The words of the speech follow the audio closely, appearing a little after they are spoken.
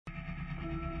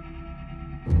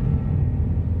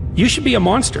You should be a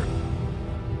monster.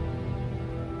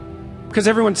 Because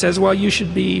everyone says, well, you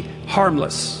should be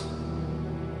harmless.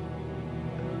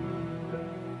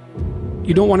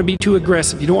 You don't want to be too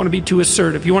aggressive. You don't want to be too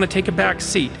assertive. You want to take a back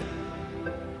seat.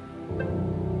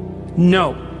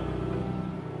 No.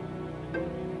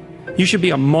 You should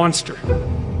be a monster.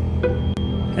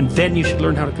 And then you should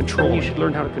learn how to control. You should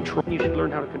learn how to control. You should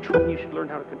learn how to control. You should learn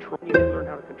how to control. You should learn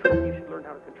how to control. You should learn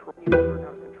how to control. You should learn how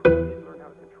to control. You should learn how to control. You should learn how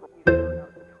to control.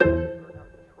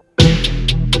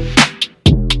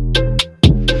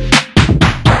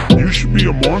 You should be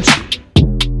a monster.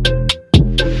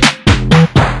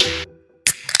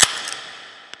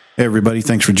 Hey everybody,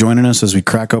 thanks for joining us as we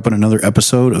crack open another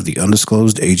episode of the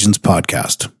Undisclosed Agents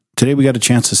Podcast. Today we got a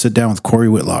chance to sit down with Cory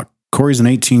Whitlock. Cory's an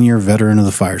 18-year veteran of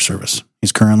the fire service.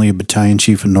 He's currently a battalion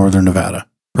chief in Northern Nevada.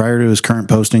 Prior to his current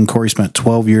posting, Cory spent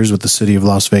 12 years with the City of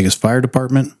Las Vegas Fire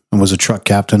Department and was a truck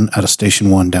captain at a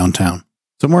Station 1 downtown.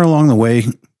 Somewhere along the way,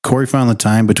 Cory found the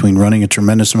time between running a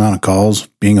tremendous amount of calls,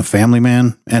 being a family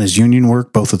man, and his union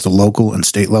work both at the local and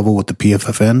state level with the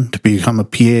PFFN to become a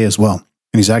PA as well.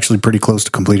 And he's actually pretty close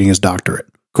to completing his doctorate.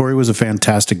 Cory was a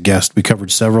fantastic guest. We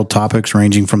covered several topics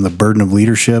ranging from the burden of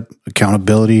leadership,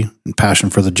 accountability, and passion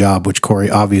for the job, which Cory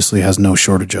obviously has no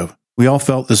shortage of. We all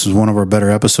felt this was one of our better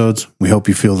episodes. We hope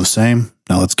you feel the same.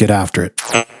 Now let's get after it.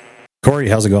 Cory,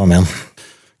 how's it going, man?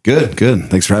 Good.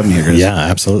 Thanks for having me here, guys. Yeah,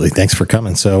 absolutely. Thanks for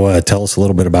coming. So tell us a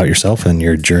little bit about yourself and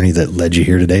your journey that led you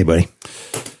here today, buddy.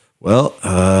 Well,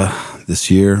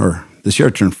 this year I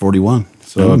turned 41.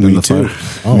 So I've been the fire.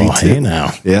 Oh, me too. Hey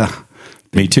now. Yeah.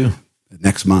 Me too.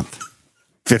 Next month.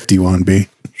 51B.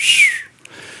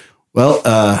 Well,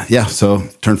 so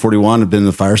turned 41. I've been in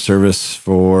the fire service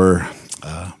for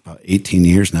about 18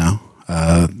 years now.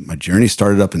 My journey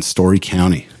started up in Story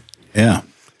County. Yeah.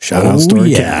 Shout out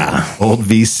Story County. Old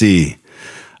VC.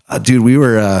 Dude, we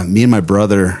were, me and my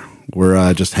brother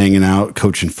were just hanging out,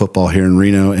 coaching football here in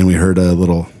Reno, and we heard a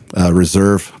little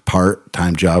reserve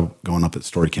part-time job going up at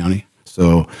Story County.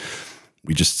 So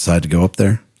we just decided to go up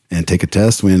there and take a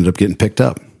test. We ended up getting picked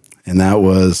up. And that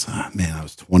was, I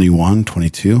was 21,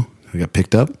 22. We got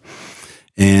picked up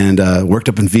and worked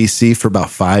up in VC for about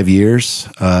 5 years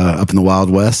up in the Wild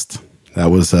West.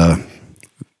 That was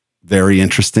very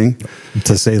interesting.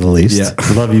 To say the least. Yeah.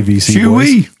 Love you, VC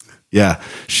boys. Yeah.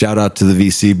 Shout out to the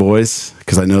VC boys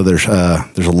because I know there's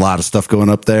a lot of stuff going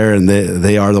up there, and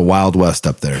they are the Wild West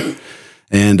up there.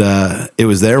 And it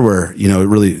was there where, it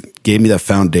really gave me that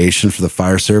foundation for the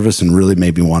fire service and really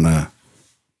made me want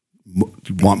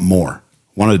more.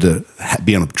 Wanted to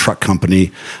be on a truck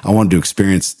company. I wanted to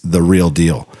experience the real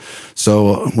deal.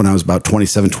 So when I was about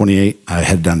 27, 28, I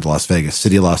headed down to Las Vegas.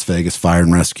 City of Las Vegas Fire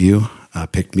and Rescue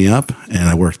picked me up, and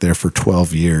I worked there for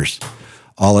 12 years.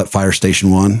 All at Fire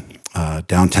Station 1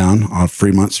 downtown on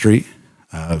Fremont Street.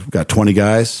 Got 20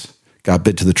 guys, got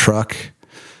bid to the truck.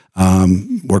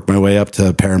 Worked my way up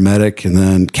to paramedic and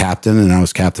then captain, and I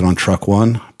was captain on truck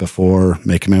 1 before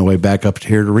making my way back up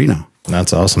here to Reno.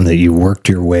 That's awesome that you worked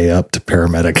your way up to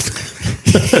paramedic.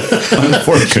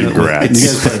 Unfortunately. Congrats. You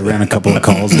guys probably ran a couple of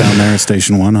calls down there at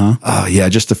Station 1, huh? Yeah,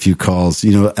 just a few calls.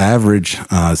 Average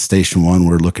Station 1,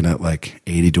 we're looking at like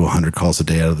 80 to 100 calls a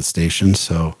day out of the station.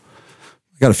 So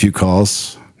I got a few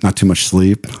calls, not too much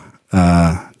sleep.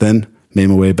 Then made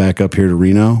my way back up here to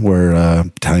Reno, where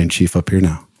battalion chief up here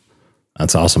now.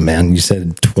 That's awesome, man. You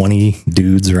said 20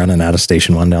 dudes running out of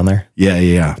Station 1 down there?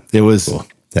 Yeah. It was cool.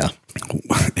 Yeah.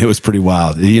 It was pretty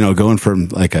wild. Going from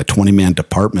like a 20-man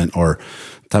department, or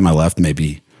the time I left,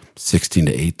 maybe 16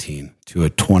 to 18, to a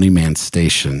 20-man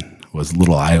station was a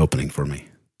little eye-opening for me,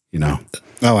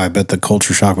 Oh, I bet the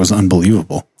culture shock was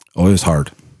unbelievable. Oh, it was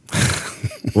hard.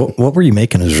 What were you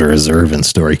making as a reserve in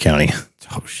Story County?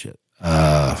 Oh, shit.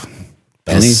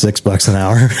 $6 an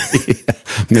hour. Yeah,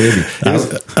 maybe.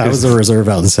 I was a reserve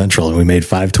out in Central, and we made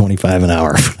 $5.25 an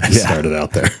hour when I started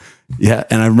out there. Yeah,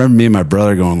 and I remember me and my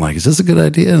brother going like, "Is this a good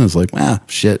idea?" And I was like,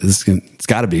 shit, it's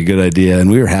got to be a good idea." And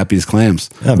we were happy as clams.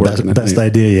 Yeah, best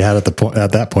idea you had at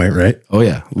that point, right? Oh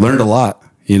yeah, learned a lot.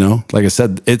 Like I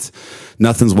said,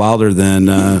 nothing's wilder than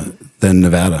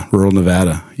Nevada, rural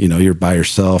Nevada. You're by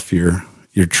yourself. You're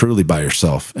truly by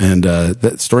yourself. And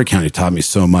that Story County taught me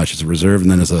so much as a reserve, and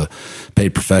then as a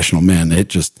paid professional. Man,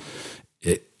 it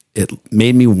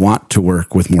made me want to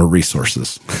work with more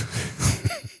resources.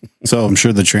 So I'm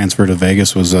sure the transfer to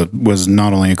Vegas was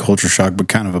not only a culture shock, but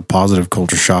kind of a positive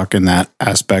culture shock in that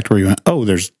aspect where you went, oh,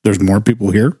 there's more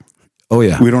people here. Oh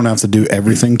yeah. We don't have to do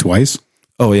everything twice.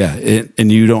 Oh yeah.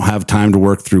 And you don't have time to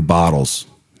work through bottles.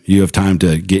 You have time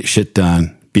to get shit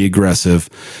done, be aggressive.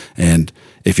 And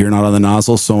if you're not on the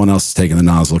nozzle, someone else is taking the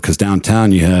nozzle. Because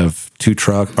downtown you have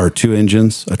two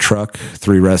engines, a truck,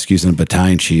 3 rescues, and a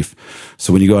battalion chief.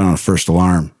 So when you go out on a first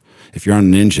alarm, if you're on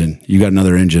an engine, you got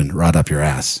another engine right up your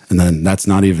ass. And then that's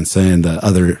not even saying the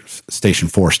other station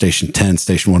 4, station 10,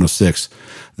 station 106,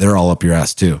 they're all up your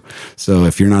ass too. So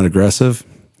if you're not aggressive,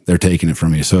 they're taking it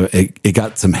from you. So it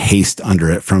got some haste under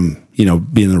it from,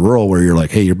 being in the rural where you're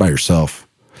like, hey, you're by yourself.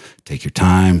 Take your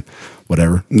time,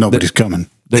 whatever. Nobody's coming.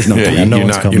 There's no time.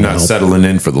 You're not settling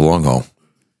in for the long haul.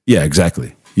 Yeah,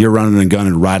 exactly. You're running and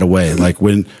gunning right away. Like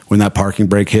when that parking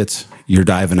brake hits, you're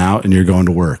diving out and you're going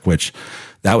to work, which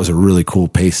that was a really cool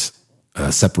pace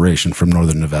separation from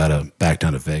Northern Nevada back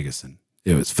down to Vegas. And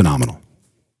it was phenomenal.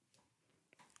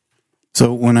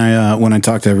 So when I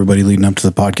talk to everybody leading up to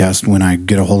the podcast, when I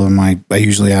get a hold of them, I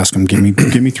usually ask them, give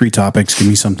me 3 topics, give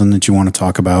me something that you want to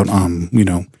talk about. And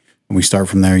we start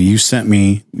from there. You sent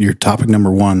me your topic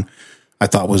number 1. I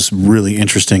thought was really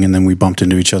interesting, and then we bumped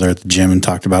into each other at the gym and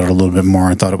talked about it a little bit more.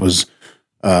 I thought it was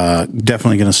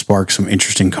definitely going to spark some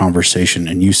interesting conversation.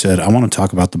 And you said, I want to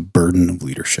talk about the burden of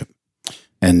leadership.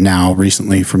 And now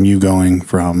recently from you going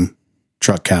from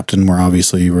truck captain, where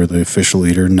obviously you were the official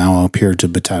leader, now up here to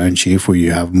battalion chief, where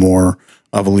you have more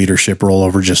of a leadership role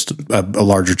over just a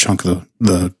larger chunk of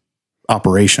the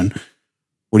operation.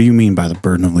 What do you mean by the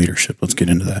burden of leadership? Let's get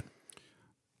into that.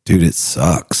 Dude, it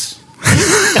sucks.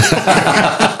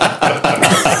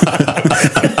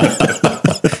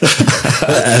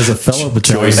 As a fellow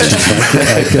battalion chief,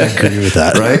 I can agree with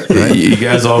that. Right? You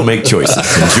guys all make choices.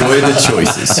 Enjoy the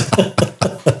choices.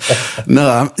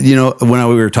 No, when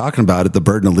we were talking about it, the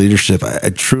burden of leadership, I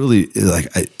truly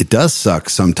it does suck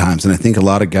sometimes. And I think a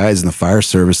lot of guys in the fire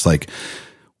service,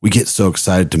 we get so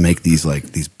excited to make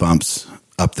these bumps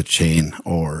up the chain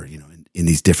or, in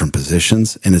these different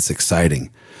positions, and it's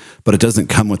exciting, but it doesn't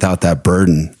come without that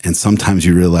burden. And sometimes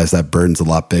you realize that burden's a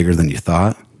lot bigger than you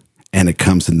thought. And it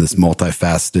comes in this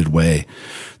multifaceted way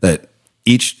that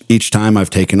each time I've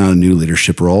taken on a new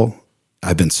leadership role,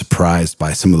 I've been surprised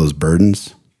by some of those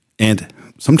burdens. And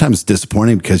sometimes it's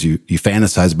disappointing because you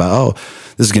fantasize about,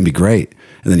 this is going to be great.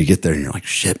 And then you get there and you're like,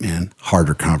 shit, man,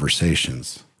 harder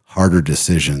conversations, harder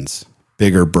decisions,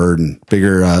 bigger burden,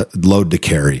 bigger load to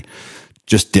carry,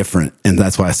 just different. And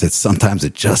that's why I said sometimes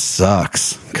it just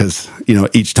sucks because,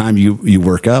 each time you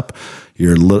work up,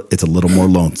 it's a little more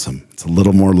lonesome. It's a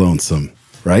little more lonesome,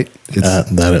 right?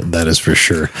 That is for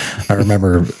sure. I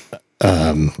remember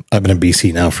I've been in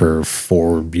BC now for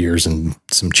 4 years and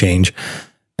some change.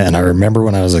 And I remember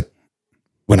when I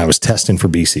was testing for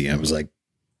BC, I was like,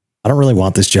 I don't really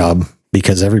want this job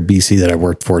because every BC that I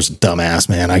worked for is a dumbass,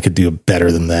 man. I could do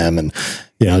better than them. And,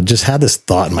 just had this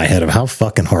thought in my head of how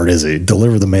fucking hard is it?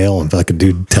 Deliver the mail and fucking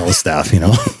do telestaff,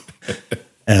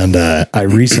 And I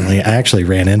actually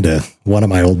ran into one of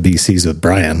my old BCs with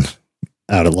Brian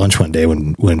out at lunch one day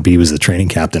when B was the training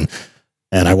captain.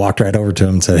 And I walked right over to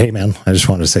him and said, hey, man, I just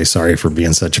wanted to say sorry for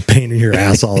being such a pain in your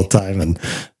ass all the time and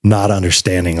not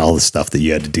understanding all the stuff that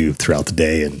you had to do throughout the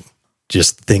day and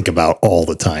just think about all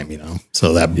the time,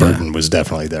 So that burden was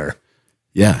definitely there.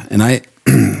 Yeah. And I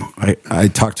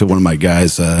talked to one of my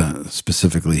guys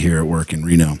specifically here at work in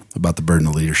Reno about the burden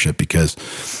of leadership because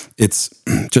it's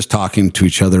just talking to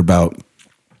each other about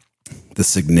the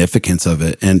significance of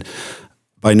it. And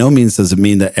by no means does it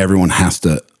mean that everyone has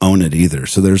to own it either.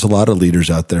 So there's a lot of leaders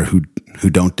out there who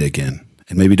don't dig in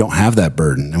and maybe don't have that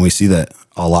burden. And we see that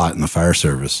a lot in the fire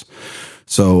service.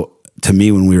 So to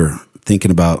me, when we were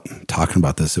thinking about talking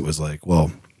about this, it was like,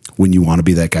 well, when you want to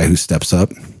be that guy who steps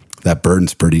up, that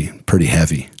burden's pretty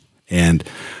heavy. And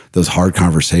those hard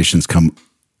conversations come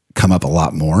up a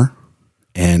lot more.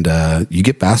 And you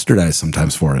get bastardized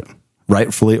sometimes for it,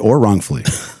 rightfully or wrongfully,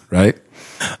 right?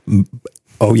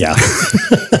 Oh yeah.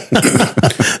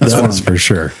 That's for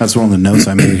sure. That's one of the notes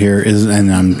I made here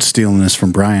and I'm stealing this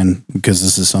from Brian because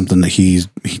this is something that he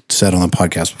said on the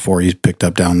podcast before. He's picked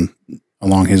up down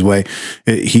along his way.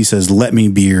 He says, let me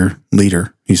be your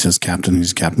leader. He says, captain,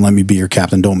 he's captain. Let me be your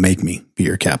captain. Don't make me be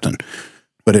your captain.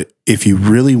 But if you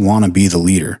really want to be the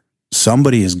leader,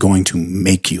 somebody is going to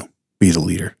make you be the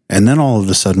leader. And then all of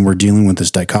a sudden we're dealing with this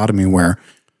dichotomy where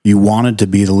you wanted to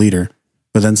be the leader,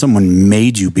 but then someone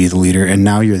made you be the leader and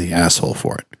now you're the asshole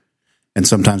for it. And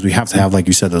sometimes we have to have, like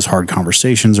you said, those hard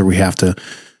conversations, or we have to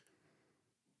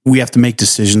make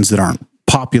decisions that aren't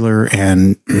popular,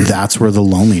 and that's where the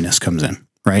loneliness comes in,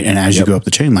 right? And as you go up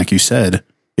the chain, like you said,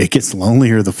 it gets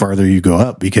lonelier the farther you go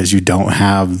up because you don't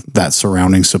have that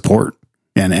surrounding support.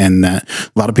 And that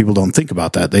a lot of people don't think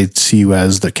about that. They see you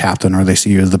as the captain or they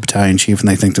see you as the battalion chief and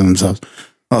they think to themselves,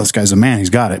 oh, this guy's a man, he's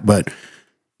got it. But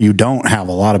you don't have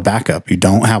a lot of backup. You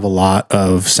don't have a lot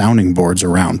of sounding boards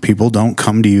around. People don't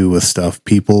come to you with stuff.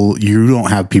 You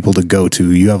don't have people to go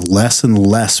to. You have less and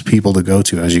less people to go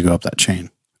to as you go up that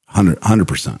chain.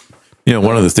 100%. You know,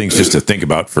 one of the things just to think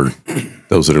about for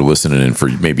those that are listening and for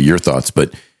maybe your thoughts,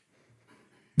 but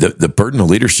the burden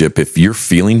of leadership, if you're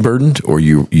feeling burdened or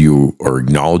you are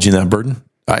acknowledging that burden,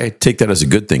 I take that as a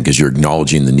good thing because you're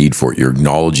acknowledging the need for it. You're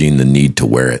acknowledging the need to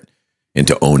wear it and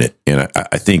to own it. And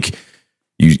I think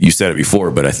you said it before,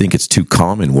 but I think it's too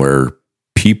common where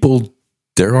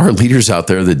there are leaders out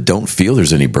there that don't feel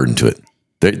there's any burden to it.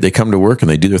 They come to work and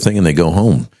they do their thing and they go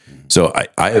home. So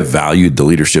I have valued the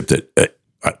leadership that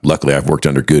luckily I've worked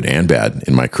under good and bad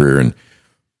in my career, and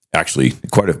actually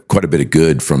quite a bit of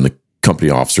good from the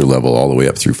company officer level all the way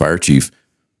up through fire chief.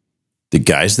 The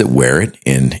guys that wear it,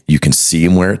 and you can see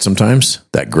them wear it sometimes,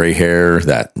 that gray hair,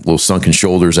 that little sunken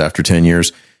shoulders after 10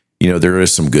 years, you know, there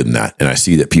is some good in that. And I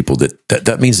see that people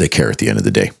that means they care at the end of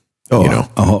the day. Oh, you know?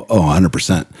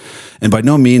 100%. And by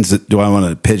no means do I want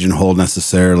to pigeonhole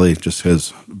necessarily, just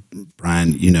because,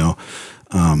 Brian, you know,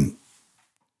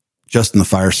 just in the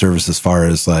fire service, as far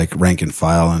as like rank and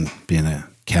file and being a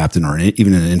captain or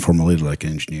even an informal leader, like an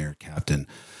engineer, captain,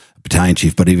 battalion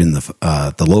chief, but even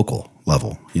the local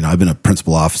level. You know, I've been a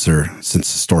principal officer since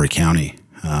Story County.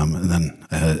 And then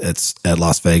at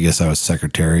Las Vegas, I was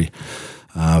secretary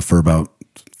for about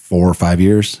 4 or 5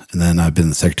 years. And then I've been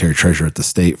the secretary treasurer at the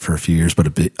state for a few years, but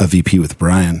a VP with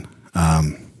Brian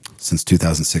since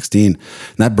 2016. And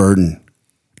that burden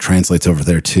translates over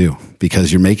there too,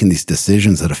 because you're making these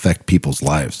decisions that affect people's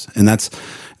lives. And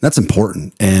that's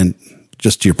important. And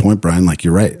just to your point, Brian, like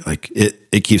you're right. Like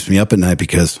it keeps me up at night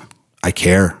because I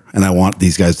care and I want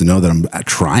these guys to know that I'm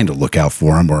trying to look out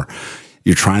for them, or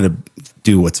you're trying to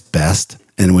do what's best.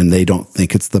 And when they don't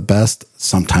think it's the best,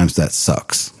 sometimes that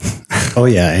sucks. Oh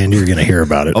yeah. And you're going to hear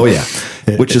about it. Oh yeah.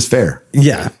 Which is fair.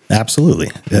 Yeah, absolutely.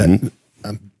 Mm-hmm.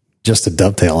 Just to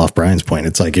dovetail off Brian's point,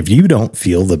 it's like, if you don't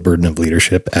feel the burden of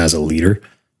leadership as a leader,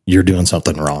 you're doing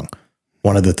something wrong.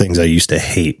 One of the things I used to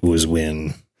hate was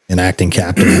when an acting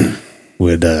captain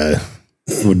would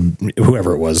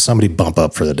whoever it was, somebody bump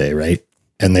up for the day, right?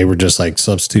 And they were just like,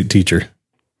 substitute teacher.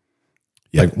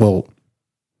 Yep. Like, well,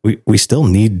 we still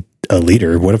need a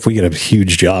leader. What if we get a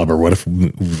huge job, or what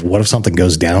if something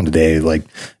goes down today, like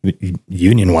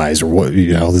union wise, or what,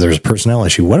 you know, there's a personnel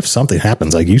issue. What if something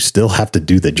happens? Like, you still have to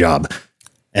do the job.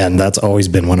 And that's always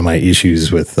been one of my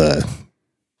issues with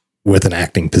an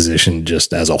acting position,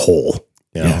 just as a whole,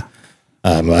 you know? Yeah.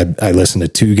 I listened to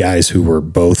 2 guys who were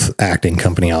both acting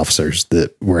company officers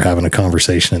that were having a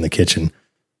conversation in the kitchen.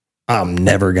 I'm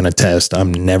never going to test.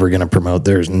 I'm never going to promote.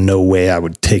 There's no way I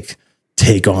would take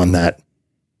on that.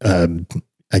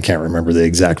 I can't remember the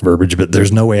exact verbiage, but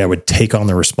there's no way I would take on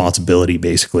the responsibility,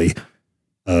 basically,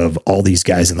 of all these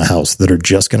guys in the house that are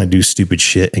just going to do stupid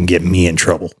shit and get me in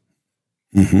trouble.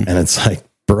 Mm-hmm. And it's like,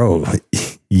 bro,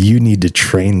 you need to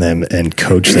train them and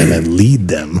coach them and lead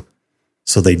them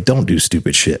so they don't do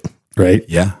stupid shit. Right.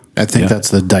 Yeah. I think that's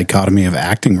the dichotomy of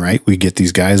acting, right? We get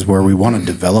these guys where we want to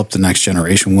develop the next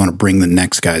generation. We want to bring the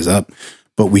next guys up,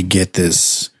 but we get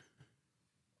this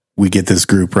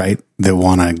group, right? They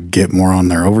want to get more on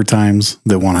their overtimes.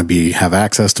 They want to have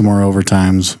access to more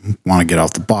overtimes, want to get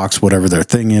off the box, whatever their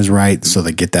thing is, right? So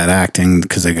they get that acting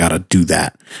because they got to do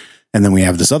that. And then we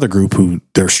have this other group who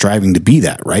they're striving to be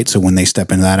that, right? So when they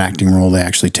step into that acting role, they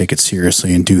actually take it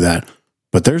seriously and do that.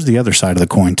 But there's the other side of the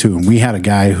coin too. And we had a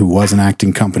guy who was an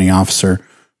acting company officer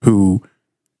who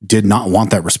did not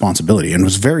want that responsibility and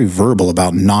was very verbal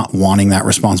about not wanting that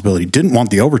responsibility. Didn't want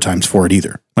the overtimes for it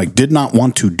either. Like, did not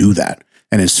want to do that.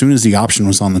 And as soon as the option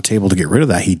was on the table to get rid of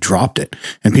that, he dropped it.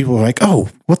 And people were like, "Oh,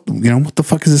 what the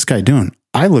fuck is this guy doing?"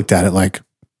 I looked at it like,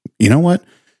 you know what?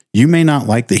 You may not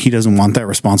like that he doesn't want that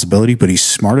responsibility, but he's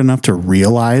smart enough to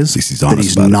realize that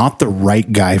he's not the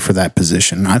right guy for that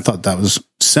position. I thought that was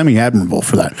semi-admirable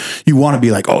for that. You want to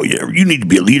be like, oh, yeah, you need to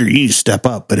be a leader. You need to step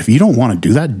up. But if you don't want to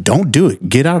do that, don't do it.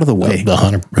 Get out of the way.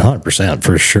 100%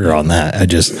 for sure on that.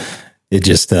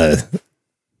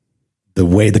 The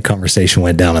way the conversation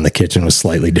went down in the kitchen was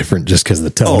slightly different just because of the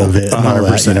tone of it.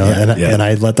 100%. You know? And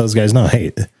I let those guys know,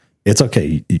 hey, it's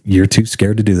okay. You're too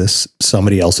scared to do this.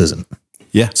 Somebody else isn't.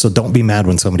 Yeah. So don't be mad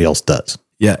when somebody else does.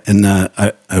 Yeah. And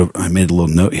I made a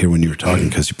little note here when you were talking,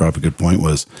 because you brought up a good point,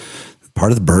 was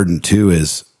part of the burden too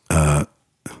is the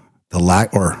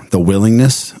lack or the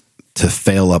willingness to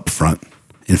fail up front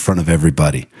in front of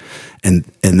everybody. And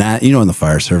that, you know, in the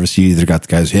fire service, you either got the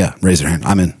guys, yeah, raise their hand,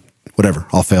 I'm in, whatever,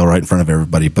 I'll fail right in front of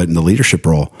everybody. But in the leadership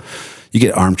role, you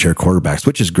get armchair quarterbacks,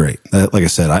 which is great. Like I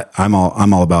said, I'm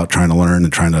all about trying to learn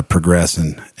and trying to progress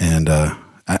and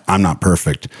I'm not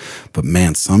perfect, but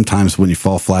man, sometimes when you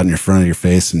fall flat in front of your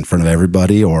face in front of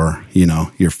everybody, or,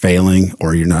 you're failing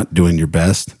or you're not doing your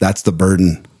best, that's the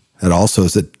burden. That also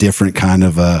is a different kind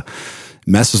of,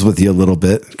 messes with you a little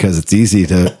bit, because it's easy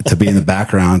to be in the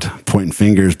background pointing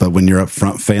fingers, but when you're up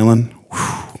front failing,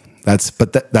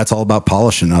 that's all about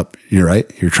polishing up. You're right.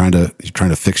 You're trying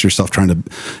to fix yourself, trying to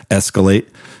escalate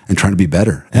and trying to be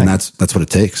better. And that's what it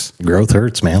takes. Growth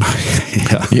hurts, man.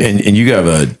 Yeah. And you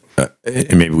have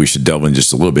and maybe we should delve in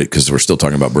just a little bit, because we're still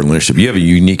talking about burden leadership. You have a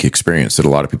unique experience that a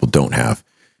lot of people don't have.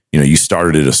 You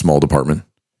started at a small department,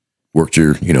 worked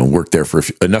there for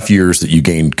enough years that you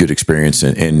gained good experience,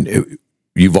 and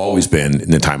you've always been, in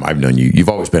the time I've known you, you've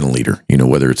always been a leader,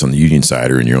 whether it's on the union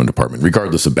side or in your own department,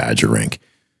 regardless of badge or rank.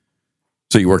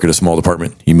 So you work at a small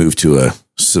department, you move to a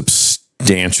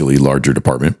substantially larger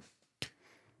department.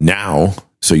 Now,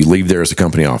 so you leave there as a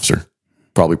company officer,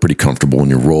 probably pretty comfortable in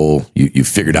your role. You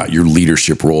figured out your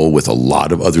leadership role with a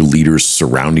lot of other leaders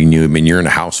surrounding you. I mean, you're in a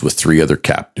house with two other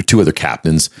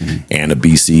captains and a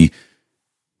BC,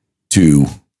 to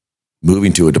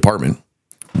moving to a department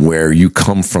where you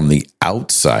come from the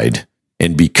outside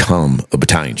and become a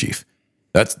battalion chief.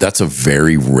 That's a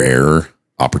very rare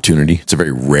opportunity. It's a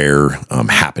very rare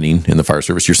happening in the fire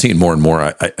service. You're seeing more and more.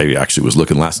 I actually was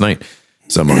looking last night,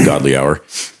 some ungodly hour,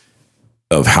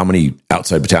 of how many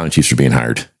outside battalion chiefs are being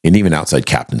hired, and even outside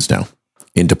captains now,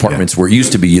 in departments where it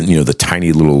used to be, the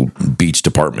tiny little beach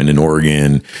department in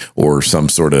Oregon or some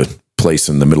sort of place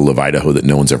in the middle of Idaho that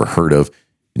no one's ever heard of.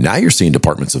 Now you're seeing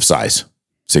departments of size,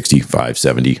 65,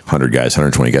 70, 100 guys,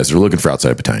 120 guys. They're looking for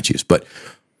outside battalion chiefs. But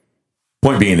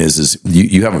point being is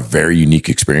you have a very unique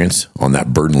experience on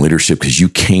that burden leadership, because you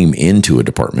came into a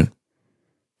department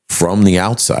from the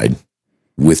outside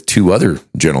with two other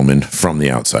gentlemen from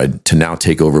the outside to now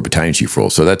take over a battalion chief role.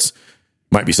 So that's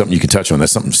might be something you can touch on.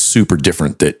 That's something super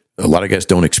different that a lot of guys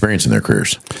don't experience in their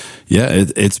careers. Yeah,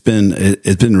 it's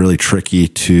been really tricky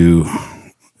to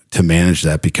manage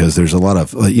that, because there's a lot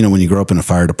of, when you grow up in a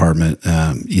fire department,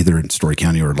 either in Story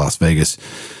County or Las Vegas,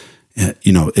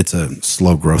 it's a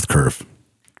slow growth curve.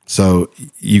 So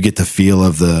you get the feel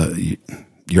of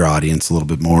your audience a little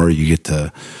bit more. You get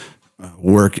to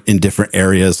work in different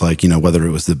areas, like, whether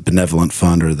it was the benevolent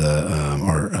fund or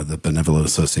the benevolent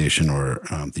association or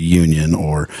the union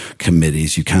or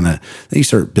committees, you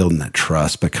start building that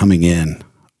trust. But coming in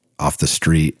off the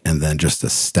street and then just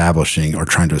establishing or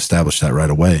trying to establish that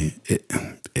right away,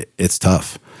 it's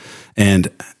tough. And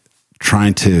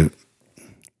trying to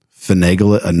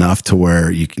finagle it enough to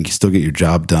where you can still get your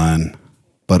job done.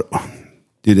 But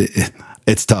dude,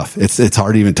 it's tough. It's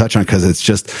hard to even touch on, because it's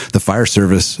just the fire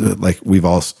service,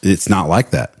 it's not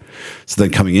like that. So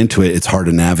then coming into it, it's hard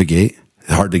to navigate.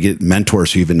 It's hard to get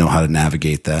mentors who even know how to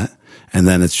navigate that. And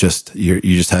then it's just, you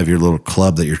just have your little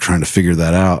club that you're trying to figure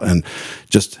that out. And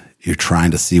just, you're trying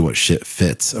to see what shit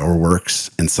fits or works.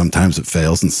 And sometimes it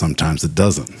fails and sometimes it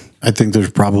doesn't. I think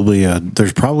there's probably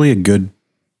a good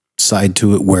side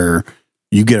to it where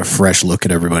you get a fresh look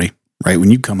at everybody, right?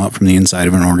 When you come up from the inside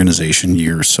of an organization,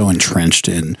 you're so entrenched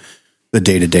in the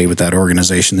day-to-day with that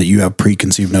organization that you have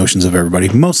preconceived notions of everybody,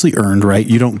 mostly earned, right?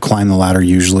 You don't climb the ladder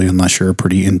usually unless you're a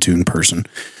pretty in-tune person.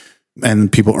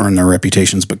 And people earn their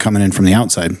reputations, but coming in from the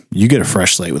outside, you get a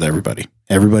fresh slate with everybody.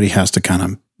 Everybody has to kind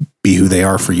of be who they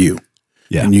are for you.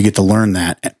 Yeah. And you get to learn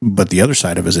that. But the other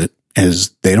side of it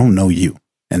is they don't know you,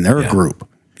 and they're a group.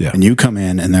 Yeah. And you come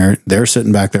in and they're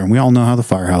sitting back there, and we all know how the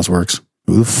firehouse works.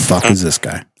 Who the fuck is this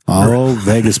guy? Oh,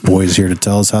 Vegas boys here to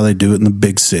tell us how they do it in the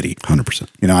big city.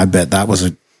 100%. I bet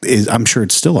that I'm sure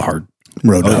it's still a hard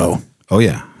road to hoe. Oh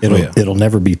yeah. It'll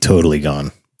never be totally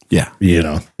gone. Yeah.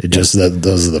 Those are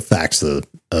the facts of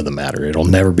the matter. It'll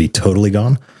never be totally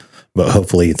gone, but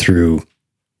hopefully through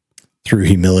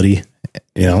humility,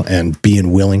 and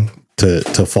being willing to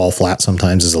fall flat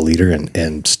sometimes as a leader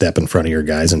and step in front of your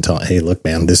guys and tell, hey, look,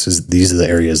 man, these are the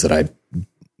areas that I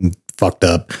fucked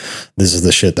up. This is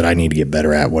the shit that I need to get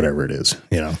better at, whatever it is,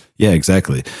 Yeah,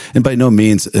 exactly. And by no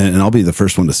means, and I'll be the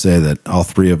first one to say that all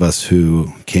three of us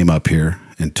who came up here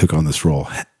and took on this role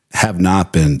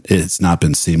it's not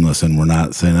been seamless, and we're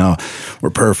not saying, oh, we're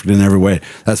perfect in every way.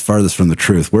 That's farthest from the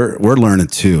truth. We're learning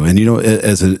too. And,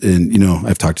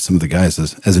 I've talked to some of the guys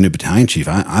as a new battalion chief,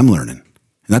 I'm learning,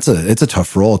 and it's a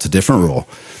tough role. It's a different role,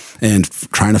 and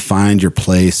trying to find your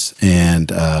place and,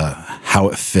 how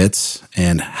it fits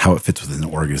within the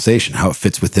organization, how it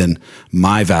fits within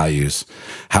my values,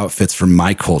 how it fits from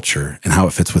my culture, and how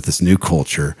it fits with this new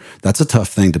culture. That's a tough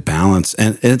thing to balance,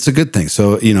 and it's a good thing.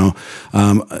 So,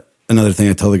 another thing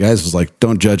I tell the guys was like,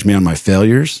 don't judge me on my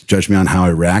failures, judge me on how I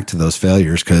react to those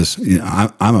failures. Cause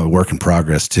I'm a work in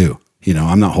progress too.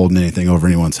 I'm not holding anything over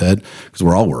anyone's head because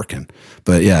we're all working.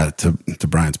 But yeah, to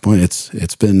Brian's point,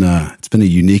 it's been a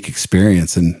unique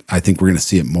experience, and I think we're going to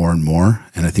see it more and more.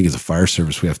 And I think as a fire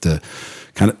service, we have to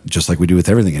kind of, just like we do with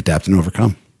everything, adapt and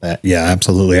overcome. Yeah,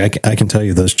 absolutely. I can tell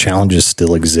you those challenges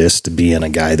still exist, being a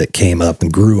guy that came up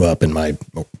and grew up in my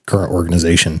current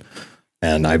organization.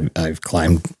 And I've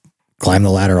climbed the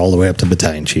ladder all the way up to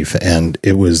battalion chief. And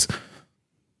it was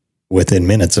within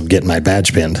minutes of getting my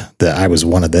badge pinned that I was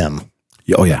one of them.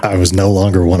 Oh yeah. I was no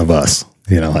longer one of us,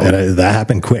 and that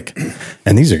happened quick.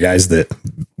 And these are guys that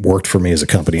worked for me as a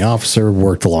company officer,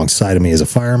 worked alongside of me as a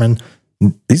fireman.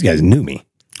 These guys knew me.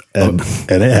 And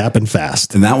it happened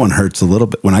fast. And that one hurts a little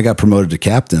bit. When I got promoted to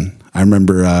captain, I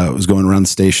remember I was going around the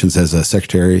stations as a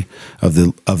secretary of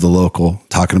the local,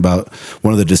 talking about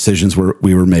one of the decisions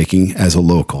we were making as a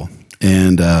local,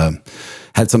 and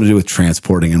had something to do with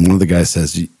transporting. And one of the guys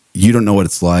says, "You don't know what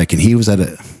it's like." And he was at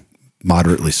a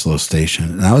moderately slow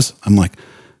station, and I'm like,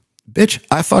 "Bitch,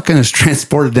 I fucking has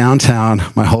transported downtown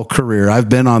my whole career. I've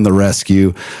been on the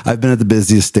rescue. I've been at the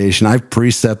busiest station. I've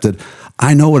precepted.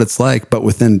 I know what it's like." But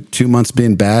within 2 months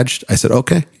being badged, I said,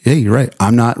 "Okay, yeah, you're right.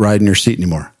 I'm not riding your seat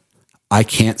anymore. I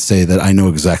can't say that I know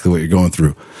exactly what you're going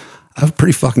through. I have a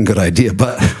pretty fucking good idea,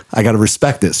 but I got to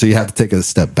respect it." So you have to take a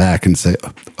step back and say,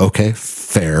 "Okay,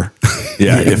 fair."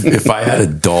 Yeah. If I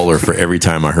had $1 for every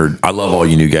time I heard, I love all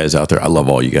you new guys out there. I love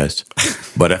all you guys.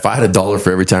 But if I had $1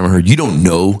 for every time I heard, you don't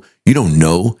know.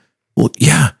 Well,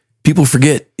 yeah, people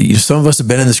forget. Some of us have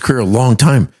been in this career a long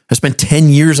time. I spent 10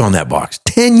 years on that box,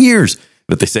 10 years.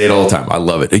 But they say it all the time. I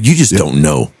love it. You just don't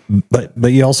know. But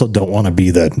you also don't want to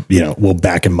be the,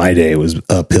 back in my day, it was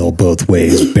uphill both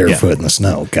ways, barefoot in the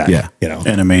snow guy. Yeah.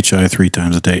 NMHI 3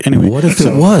 times a day. Anyway. What if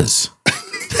it was?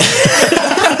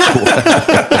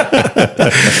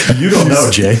 You don't know,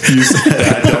 Jay.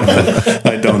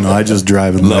 I don't know. I just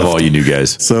drive and love lift. all you new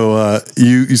guys. So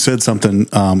you said something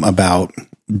about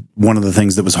one of the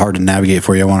things that was hard to navigate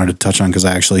for you. I wanted to touch on because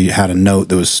I actually had a note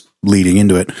that was leading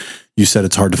into it. You said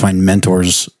it's hard to find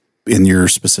mentors in your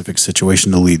specific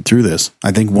situation to lead through this.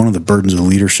 I think one of the burdens of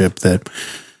leadership that,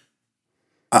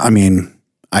 I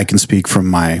can speak from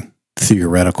my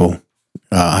theoretical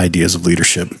ideas of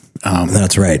leadership.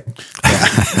 That's right.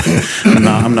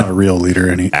 I'm not a real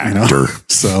leader actor.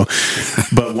 So,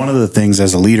 but one of the things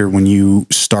as a leader, when you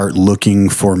start looking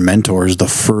for mentors, the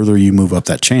further you move up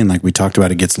that chain, like we talked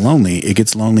about, it gets lonely. It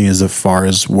gets lonely as far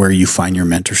as where you find your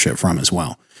mentorship from as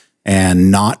well. And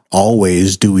not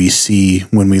always do we see,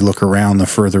 when we look around, the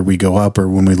further we go up, or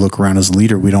when we look around as a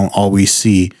leader, we don't always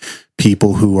see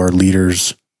people who are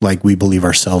leaders like we believe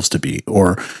ourselves to be,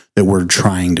 or that we're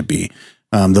trying to be.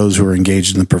 Those who are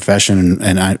engaged in the profession,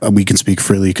 and we can speak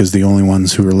freely because the only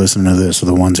ones who are listening to this are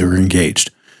the ones who are engaged.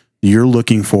 You're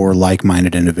looking for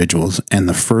like-minded individuals. And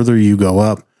the further you go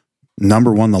up,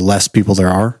 number one, the less people there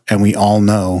are. And we all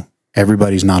know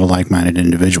everybody's not a like-minded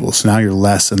individual. So now you're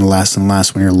less and less and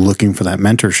less when you're looking for that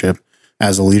mentorship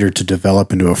as a leader to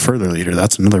develop into a further leader.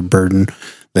 That's another burden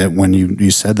that when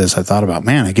you said this, I thought about,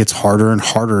 man, it gets harder and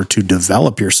harder to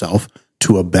develop yourself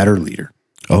to a better leader.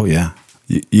 Oh, yeah.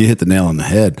 You hit the nail on the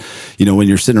head. When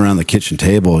you're sitting around the kitchen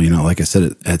table, like I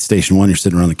said, at Station 1, you're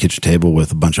sitting around the kitchen table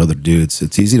with a bunch of other dudes.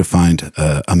 It's easy to find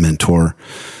a mentor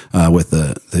with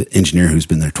the engineer who's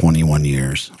been there 21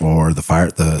 years, or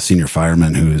the senior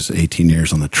fireman who's 18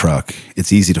 years on the truck.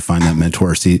 It's easy to find that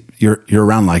mentor. See, you're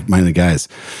around like-minded guys.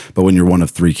 But when you're one of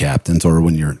 3 captains, or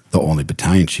when you're the only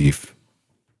battalion chief,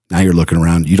 now you're looking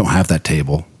around, you don't have that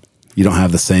table. You don't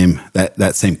have the same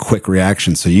that same quick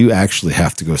reaction. So you actually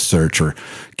have to go search or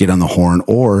get on the horn,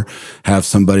 or have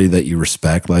somebody that you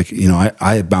respect. Like,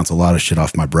 I bounce a lot of shit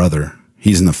off my brother.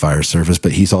 He's in the fire service,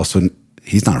 but he's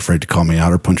not afraid to call me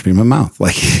out or punch me in my mouth.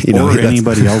 Like, or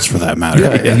anybody else for that matter. Yeah.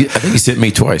 I think he's hit me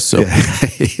twice. So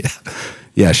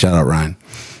yeah. Shout out Ryan.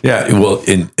 Yeah. Well,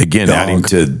 and again, adding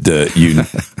to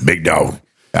the big dog.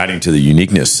 Adding to the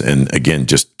uniqueness, and again,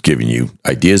 just giving you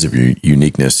ideas of your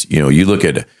uniqueness. You look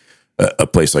at a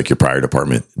place like your fire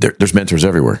department, there's mentors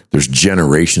everywhere. There's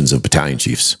generations of battalion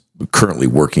chiefs currently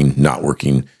working, not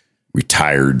working,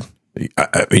 retired.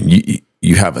 I mean,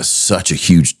 you have such a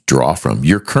huge draw from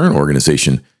your current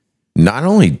organization. Not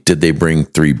only did they bring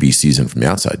 3 BCs in from the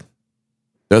outside,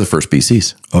 they're the first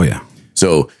BCs. Oh yeah.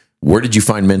 So where did you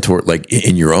find mentor? Like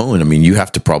in your own, I mean, you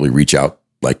have to probably reach out,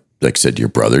 like I said, to your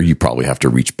brother. You probably have to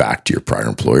reach back to your prior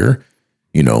employer.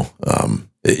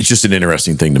 It's just an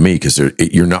interesting thing to me, because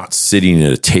you're not sitting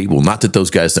at a table. Not that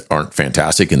those guys aren't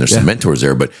fantastic, and there's some mentors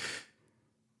there, but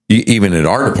even at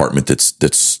our department,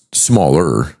 that's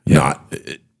smaller. Not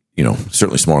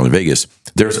certainly smaller than Vegas.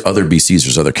 There's other BCs,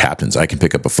 there's other captains. I can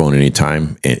pick up a phone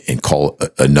anytime and call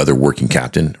another working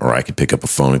captain, or I can pick up a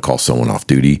phone and call someone off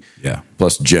duty. Yeah.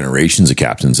 Plus generations of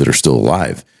captains that are still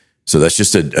alive. So that's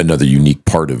just another unique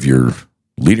part of your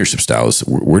leadership styles.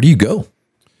 Where do you go?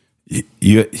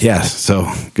 Yeah. So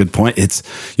good point. It's,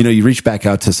 you reach back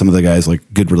out to some of the guys, like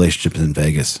good relationships in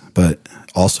Vegas, but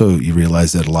also you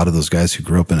realize that a lot of those guys who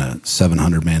grew up in a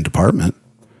 700-man department,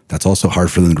 that's also hard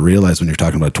for them to realize when you're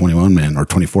talking about a 21-man or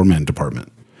 24-man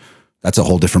department. That's a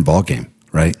whole different ballgame,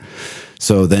 right?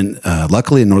 So then,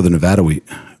 luckily in Northern Nevada,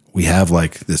 we have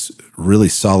like this really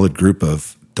solid group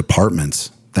of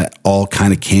departments that all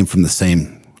kind of came from the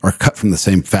same, or cut from the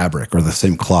same fabric or the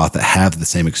same cloth, that have the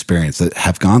same experience, that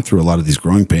have gone through a lot of these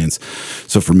growing pains.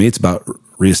 So for me, it's about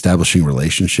reestablishing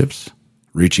relationships,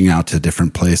 reaching out to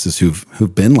different places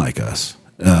who've been like us.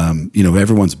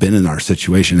 Everyone's been in our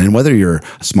situation, and whether you're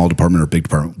a small department or a big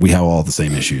department, we have all the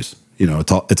same issues.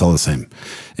 It's all the same,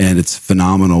 and it's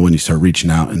phenomenal when you start reaching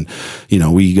out. And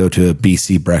we go to a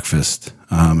BC breakfast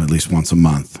at least once a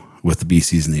month with the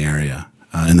BCs in the area,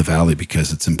 in the Valley,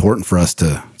 because it's important for us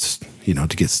to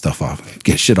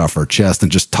get shit off our chest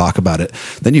and just talk about it.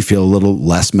 Then you feel a little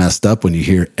less messed up when you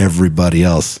hear everybody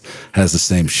else has the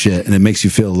same shit, and it makes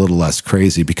you feel a little less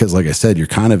crazy, because like I said, you're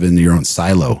kind of in your own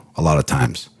silo a lot of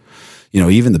times.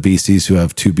 Even the BCs who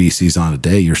have 2 BCs on a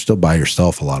day, you're still by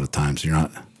yourself a lot of times. You're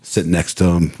not sitting next to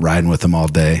them, riding with them all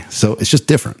day. So it's just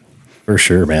different. For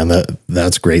sure, man.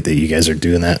 That's great that you guys are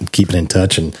doing that and keeping in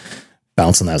touch and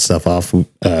bouncing that stuff off.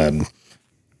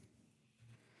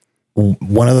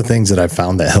 One of the things that I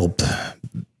found that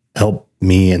helped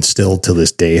me, and still to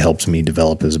this day helps me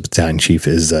develop as a battalion chief,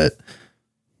 is that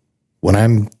when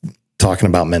I'm talking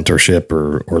about mentorship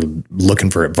or looking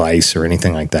for advice or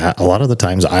anything like that, a lot of the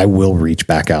times I will reach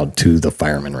back out to the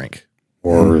fireman rank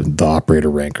or the operator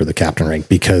rank or the captain rank,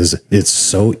 because it's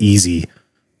so easy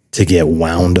to get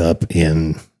wound up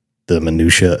in the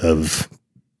minutia of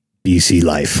BC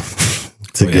life,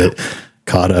 get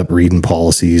caught up reading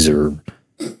policies or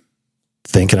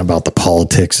thinking about the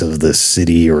politics of the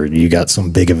city, or you got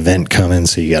some big event coming,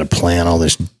 so you got to plan all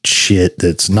this shit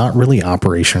that's not really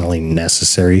operationally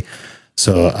necessary.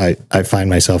 So I find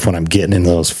myself, when I'm getting into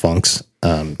those funks,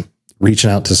 reaching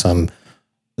out to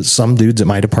some dudes at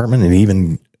my department, and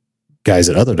even guys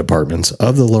at other departments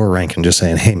of the lower rank, and just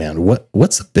saying, hey man,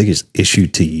 what's the biggest issue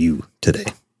to you today?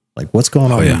 Like, what's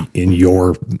going on in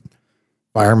your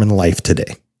fireman life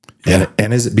today? Yeah.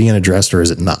 And is it being addressed, or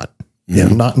is it not?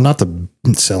 Not to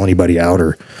sell anybody out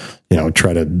or,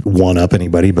 try to one up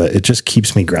anybody, but it just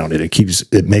keeps me grounded.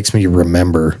 It makes me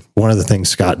remember. One of the things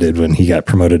Scott did when he got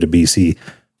promoted to BC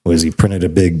was he printed a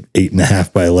big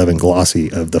 8.5 by 11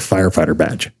 glossy of the firefighter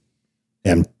badge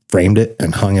and framed it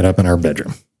and hung it up in our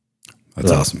bedroom.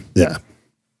 That's awesome. Yeah.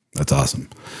 That's awesome.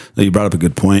 Now, you brought up a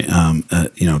good point.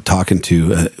 Talking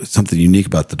to something unique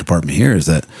about the department here is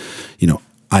that,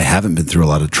 I haven't been through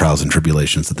a lot of trials and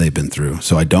tribulations that they've been through.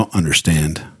 So I don't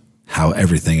understand how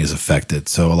everything is affected.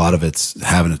 So a lot of it's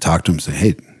having to talk to them and say,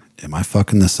 hey, am I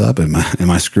fucking this up? Am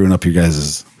I screwing up your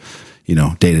guys'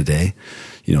 day to day?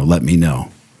 Let me know.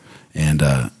 And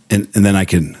then I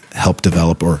can help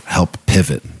develop or help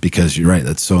pivot, because you're right.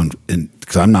 That's so,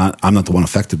 because I'm not the one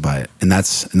affected by it. And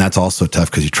that's also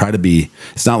tough, because you try to be,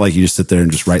 it's not like you just sit there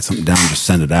and just write something down and just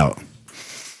send it out.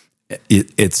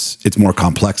 It's more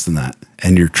complex than that,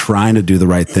 and you're trying to do the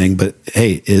right thing. But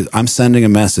hey, I'm sending a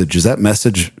message. Is that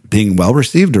message being well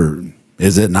received, or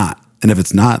is it not? And if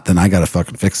it's not, then I got to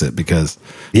fucking fix it, because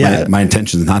my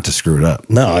intention is not to screw it up.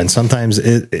 No, and sometimes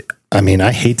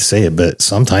I hate to say it, but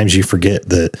sometimes you forget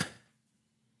that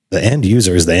the end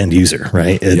user is the end user,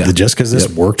 right? Just because this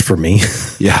worked for me,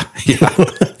 that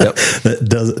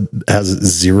has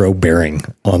zero bearing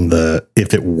on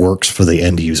if it works for the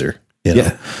end user.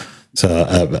 Yeah.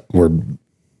 So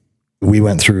we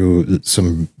went through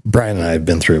Brian and I have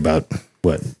been through about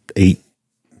 8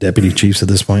 deputy chiefs at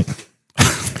this point.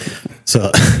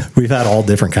 So we've had all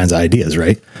different kinds of ideas,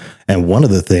 right? And one of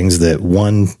the things that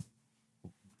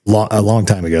a long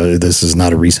time ago, this is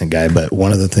not a recent guy, but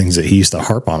one of the things that he used to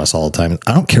harp on us all the time,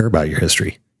 I don't care about your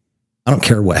history. I don't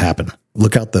care what happened.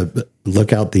 Look out the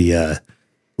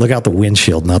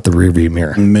windshield, not the rearview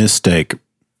mirror. Mistake.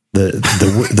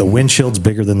 The windshield's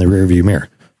bigger than the rearview mirror.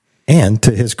 And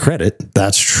to his credit,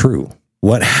 that's true.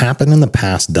 What happened in the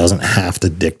past doesn't have to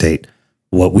dictate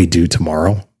what we do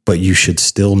tomorrow, but you should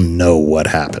still know what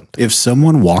happened. If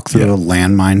someone walked through a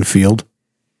landmine field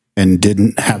and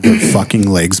didn't have their fucking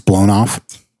legs blown off,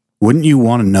 wouldn't you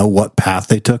want to know what path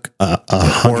they took?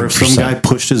 100%. Or if some guy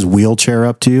pushed his wheelchair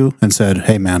up to you and said,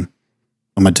 hey man,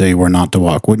 I'm going to tell you where not to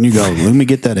walk. Wouldn't you go, let me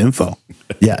get that info?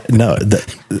 Yeah, no,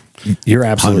 you're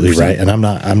absolutely 100%. Right. And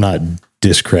I'm not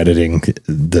discrediting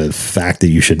the fact that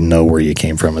you should know where you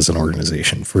came from as an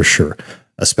organization, for sure.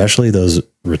 Especially those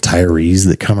retirees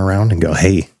that come around and go,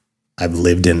 hey, I've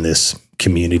lived in this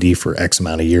community for X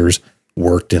amount of years,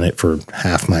 worked in it for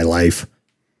half my life.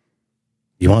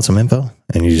 You want some info?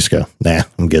 And you just go, nah,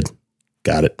 I'm good.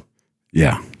 Got it.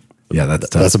 Yeah. Yeah.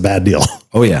 That's a bad deal.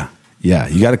 Oh yeah. Yeah.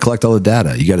 You got to collect all the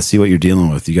data. You got to see what you're dealing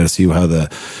with. You got to see how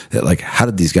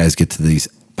did these guys get to these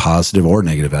positive or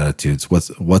negative attitudes?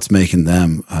 What's making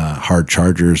them hard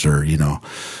chargers, or,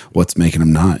 what's making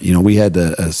them not? We had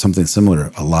something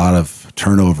similar, a lot of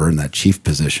turnover in that chief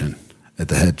position at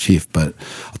the head chief. But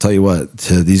I'll tell you what,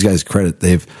 to these guys' credit,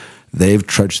 they've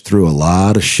trudged through a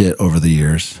lot of shit over the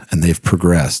years, and they've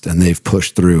progressed and they've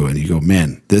pushed through. And you go,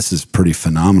 man, this is pretty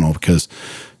phenomenal, because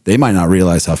they might not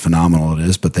realize how phenomenal it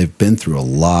is, but they've been through a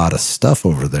lot of stuff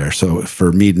over there. So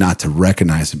for me not to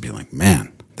recognize and be like,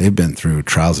 man, they've been through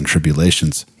trials and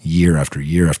tribulations year after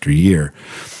year after year,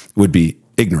 would be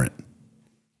ignorant.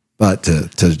 But to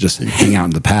just hang out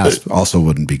in the past also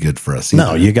wouldn't be good for us either.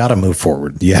 No, you got to move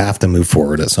forward. You have to move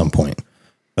forward at some point.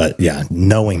 But yeah,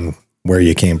 knowing where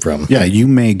you came from. Yeah, you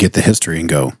may get the history and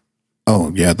go,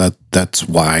 oh, yeah, that's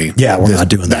why. Yeah, we're not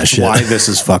doing that shit. Why this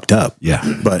is fucked up.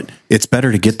 Yeah. But it's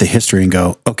better to get the history and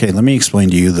go, okay, let me explain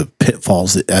to you the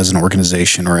pitfalls that, as an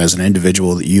organization or as an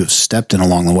individual, that you've stepped in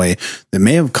along the way that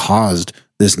may have caused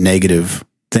this negative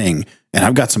thing. And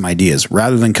I've got some ideas,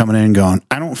 rather than coming in and going,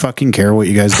 I don't fucking care what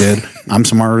you guys did. I'm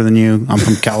smarter than you. I'm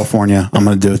from California. I'm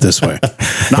going to do it this way.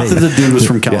 Not that the dude was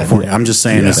from California. I'm just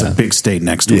saying it's a big state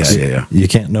next to us. Yeah. You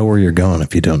can't know where you're going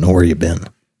if you don't know where you've been.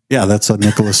 Yeah, that's a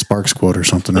Nicholas Sparks quote or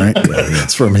something, right?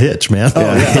 It's from Hitch, man. Oh,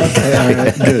 yeah. Okay, all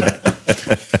right, good.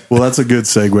 Well, that's a good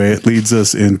segue. It leads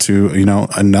us into,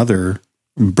 another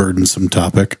burdensome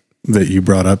topic that you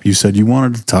brought up. You said you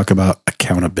wanted to talk about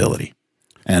accountability.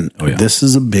 And this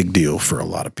is a big deal for a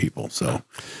lot of people. So I'm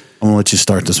going to let you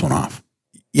start this one off.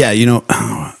 Yeah,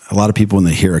 a lot of people, when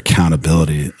they hear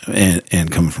accountability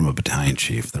and coming from a battalion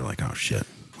chief, they're like, oh, shit.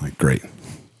 Like, great.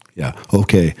 Yeah,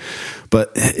 okay.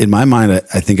 But in my mind,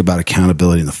 I think about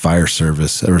accountability in the fire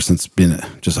service ever since being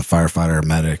just a firefighter, a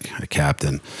medic, a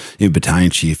captain, battalion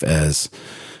chief, as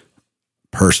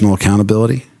personal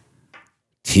accountability,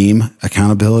 team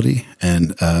accountability,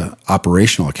 and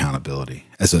operational accountability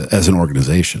as an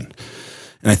organization.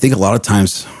 And I think a lot of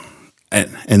times,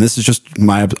 and this is just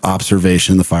my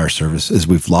observation in the fire service, is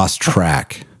we've lost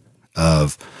track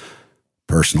of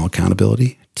personal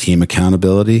accountability, team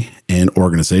accountability, and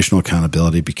organizational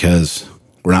accountability, because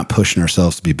we're not pushing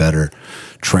ourselves to be better,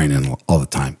 training all the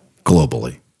time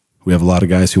globally. We have a lot of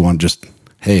guys who want to just,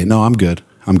 hey, no, I'm good.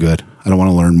 I don't want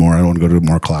to learn more. I don't want to go to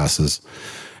more classes.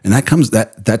 And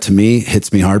that to me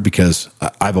hits me hard, because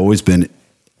I've always been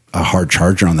a hard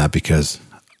charger on that, because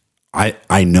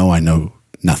I know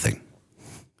nothing.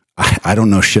 I don't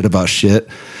know shit about shit,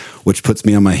 which puts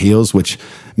me on my heels, which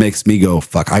makes me go,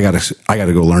 fuck, I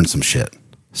gotta go learn some shit.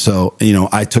 So,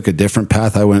 I took a different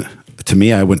path. I went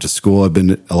to school. I've been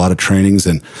to a lot of trainings,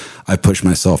 and I pushed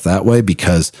myself that way,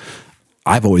 because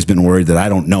I've always been worried that I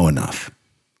don't know enough.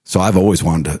 So I've always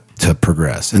wanted to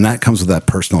progress, and that comes with that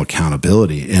personal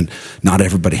accountability, and not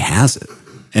everybody has it.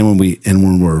 And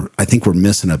I think we're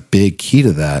missing a big key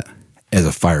to that as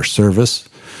a fire service,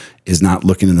 is not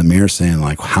looking in the mirror saying,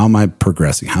 like, how am I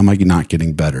progressing? How am I not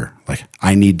getting better? Like,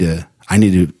 I need to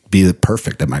be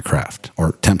perfect at my craft, or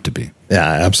attempt to be. Yeah,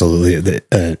 absolutely.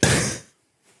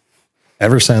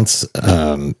 Ever since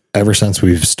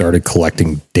we've started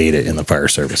collecting data in the fire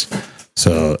service.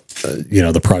 So,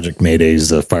 the Project Maydays,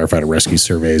 the firefighter rescue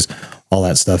surveys, all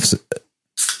that stuff.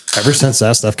 Ever since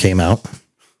that stuff came out,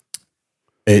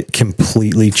 it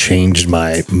completely changed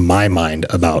my mind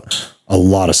about a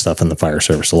lot of stuff in the fire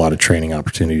service, a lot of training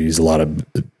opportunities, a lot of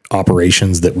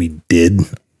operations that we did,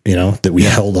 that we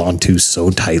held on to so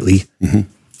tightly,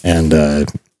 and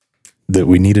that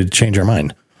we needed to change our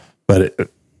mind. But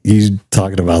you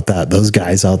talking about that, those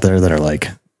guys out there that are like,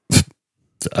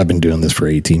 I've been doing this for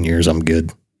 18 years. I'm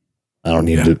good. I don't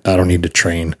need to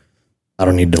train. I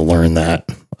don't need to learn that.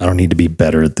 I don't need to be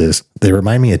better at this. They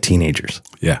remind me of teenagers.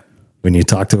 Yeah. When you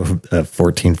talk to a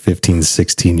 14, 15,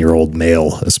 16-year-old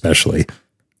male, especially,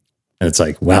 and it's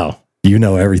like, wow, you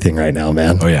know everything right now,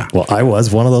 man. Oh, yeah. Well, I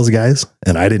was one of those guys,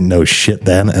 and I didn't know shit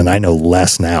then, and I know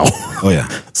less now. Oh, yeah.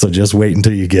 So just wait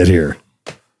until you get here.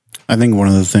 I think one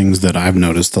of the things that I've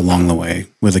noticed along the way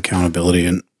with accountability,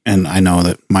 and I know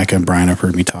that Micah and Brian have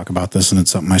heard me talk about this, and it's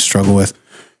something I struggle with.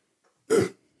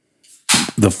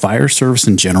 The fire service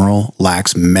in general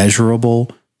lacks measurable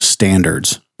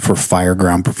standards for fire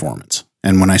ground performance.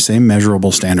 And when I say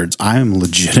measurable standards, I am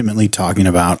legitimately talking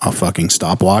about a fucking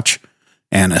stopwatch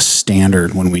and a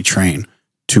standard when we train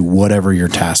to whatever your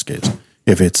task is.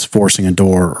 If it's forcing a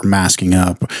door or masking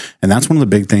up. And that's one of the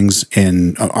big things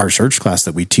in our search class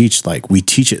that we teach. Like, we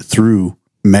teach it through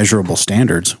measurable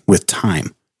standards with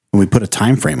time. And we put a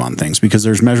time frame on things because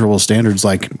there's measurable standards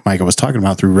like Micah was talking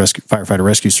about through firefighter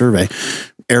rescue survey.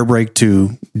 Air brake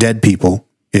to dead people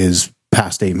is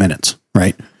past 8 minutes,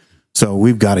 right? So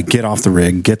we've got to get off the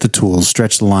rig, get the tools,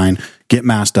 stretch the line, get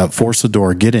masked up, force the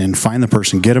door, get in, find the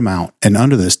person, get them out, and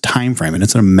under this time frame. And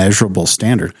it's a measurable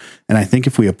standard. And I think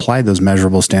if we applied those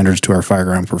measurable standards to our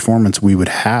fireground performance, we would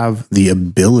have the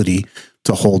ability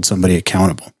to hold somebody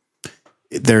accountable.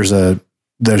 There's a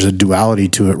duality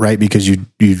to it, right? Because you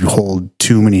hold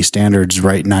too many standards.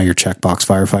 Right now you're checkbox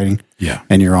firefighting. Yeah.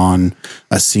 And you're on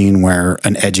a scene where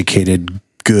an educated,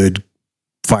 good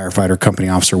firefighter, company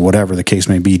officer, whatever the case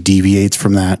may be, deviates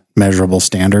from that measurable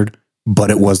standard, but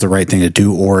it was the right thing to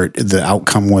do, or the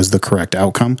outcome was the correct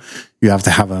outcome. You have to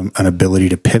have an ability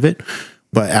to pivot.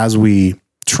 But as we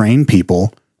train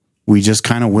people, we just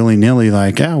kind of willy-nilly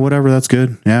like, yeah, whatever, that's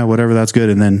good. Yeah, whatever, that's good.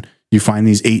 And then you find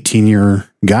these 18-year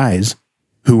guys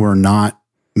who are not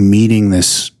meeting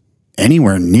this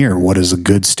anywhere near what is a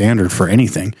good standard for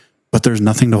anything, but there's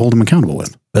nothing to hold them accountable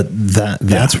with. But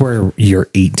that's where your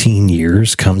 18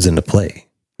 years comes into play,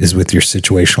 is with your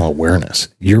situational awareness.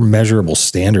 Your measurable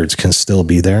standards can still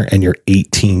be there, and your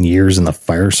 18 years in the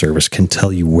fire service can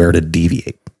tell you where to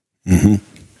deviate.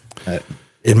 Mm-hmm.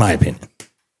 In my opinion.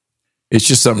 It's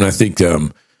just something I think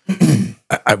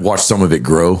I've watched some of it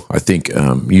grow. I think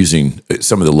using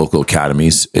some of the local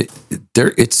academies,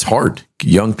 it's hard.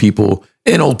 Young people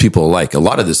and old people alike. A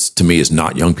lot of this to me is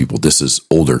not young people. This is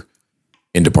older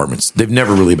in departments. They've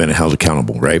never really been held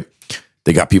accountable, right?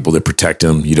 They got people that protect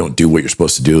them. You don't do what you're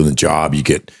supposed to do in the job. You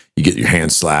get your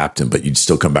hand slapped, but you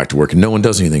still come back to work and no one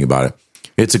does anything about it.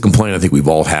 It's a complaint I think we've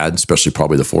all had, especially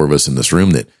probably the four of us in this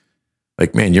room, that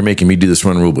like, man, you're making me do this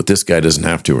one rule, but this guy doesn't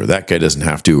have to, or that guy doesn't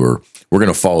have to, or we're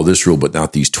going to follow this rule, but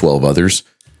not these 12 others.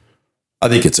 I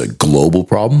think it's a global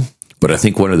problem, but I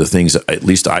think one of the things, at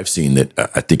least I've seen, that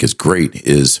I think is great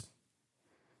is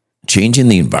changing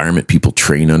the environment people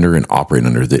train under and operate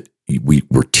under, that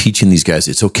we're teaching these guys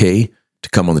it's okay to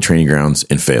come on the training grounds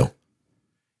and fail.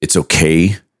 It's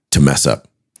okay to mess up.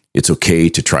 It's okay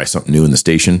to try something new in the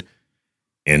station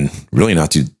and really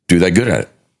not to do that good at it,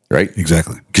 right?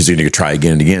 Exactly. Because you're going to try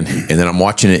again and again. And then I'm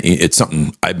watching it. It's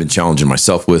something I've been challenging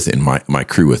myself with and my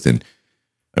crew with. And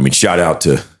I mean, shout out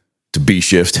to B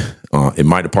Shift in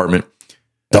my department.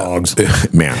 Dogs,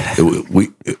 man.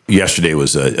 Yesterday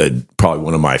was probably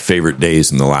one of my favorite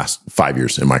days in the last 5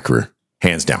 years in my career,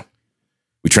 hands down.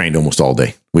 We trained almost all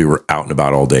day. We were out and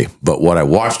about all day. But what I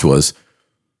watched was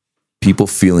people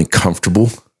feeling comfortable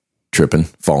tripping,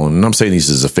 falling. And I'm saying these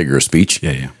as a figure of speech.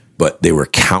 Yeah. But they were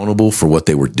accountable for what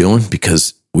they were doing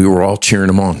because we were all cheering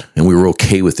them on and we were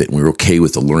okay with it. And we were okay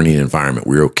with the learning environment.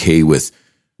 We were okay with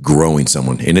growing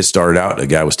someone. And it started out, a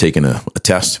guy was taking a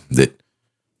test that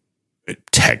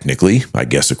technically, I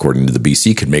guess, according to the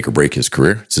BC, could make or break his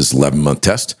career. It's his 11-month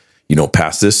test. You don't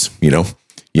pass this,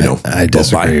 I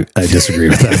disagree. I disagree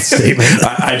with that statement.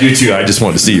 I do too. I just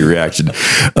wanted to see your reaction.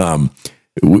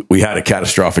 We had a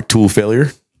catastrophic tool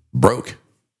failure, broke,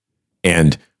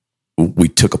 and we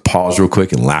took a pause real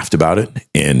quick and laughed about it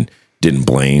and didn't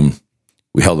blame.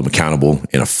 We held them accountable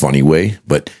in a funny way,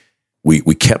 but we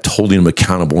kept holding them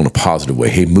accountable in a positive way.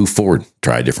 Hey, move forward.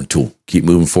 Try a different tool. Keep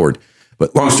moving forward.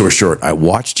 But long story short, I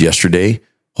watched yesterday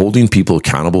holding people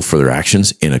accountable for their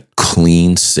actions in a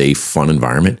clean, safe, fun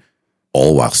environment,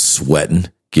 all while sweating,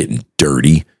 getting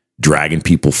dirty, dragging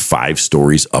people 5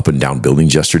 stories up and down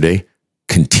buildings yesterday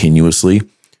continuously.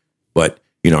 But,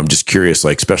 I'm just curious,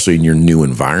 like, especially in your new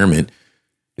environment,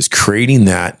 is creating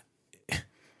that,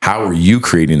 how are you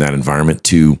creating that environment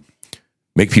to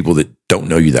make people that don't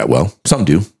know you that well, some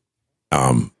do,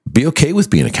 be okay with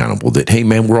being accountable, that, hey,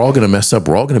 man, we're all going to mess up.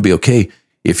 We're all going to be okay.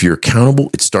 If you're accountable,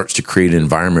 it starts to create an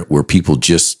environment where people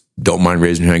just don't mind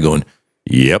raising their hand going,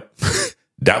 yep,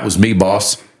 that was me,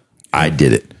 boss. I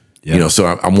did it. Yeah. So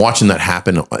I'm watching that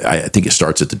happen. I think it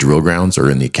starts at the drill grounds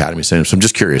or in the academy center. So I'm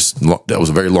just curious. That was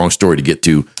a very long story to get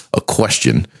to a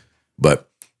question, but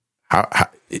how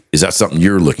is that something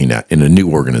you're looking at in a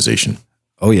new organization?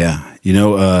 Oh, yeah.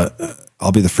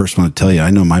 I'll be the first one to tell you,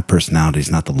 I know my personality is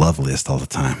not the loveliest all the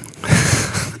time.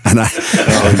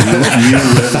 And you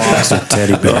Whitlocks are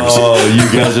teddy bears. Oh,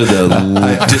 you guys are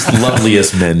the just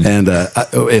loveliest men. And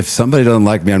if somebody doesn't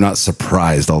like me, I'm not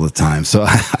surprised all the time. So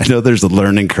I know there's a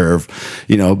learning curve,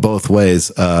 both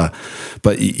ways.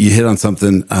 But you hit on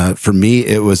something. For me,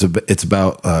 it's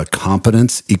about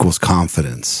competence equals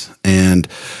confidence. And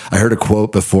I heard a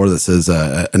quote before that says,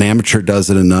 an amateur does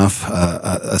it enough,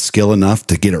 a skill enough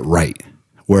to get it right,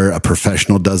 where a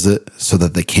professional does it so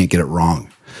that they can't get it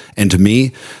wrong. And to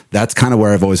me, that's kind of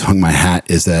where I've always hung my hat,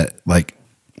 is that like,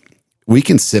 we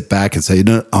can sit back and say,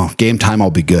 game time, I'll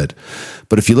be good.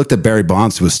 But if you looked at Barry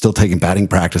Bonds, who was still taking batting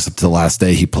practice up to the last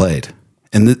day he played,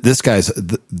 and this guy's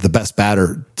the best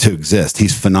batter to exist.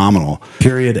 He's phenomenal.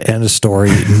 Period. End of story.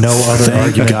 No other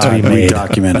argument to be We made.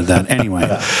 documented that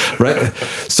anyway. Right.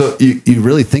 So you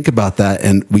really think about that,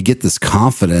 and we get this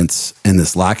confidence and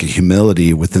this lack of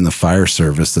humility within the fire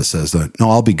service that says, no,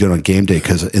 I'll be good on game day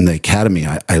because in the academy,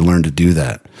 I learned to do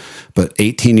that. But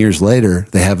 18 years later,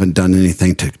 they haven't done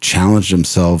anything to challenge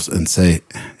themselves and say,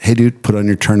 hey, dude, put on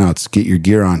your turnouts, get your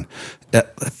gear on.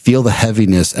 Feel the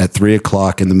heaviness at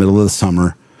 3:00 in the middle of the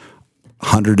summer,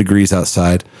 100 degrees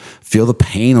outside. Feel the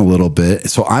pain a little bit.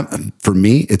 So for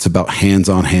me, it's about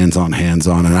hands-on.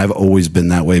 And I've always been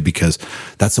that way because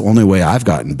that's the only way I've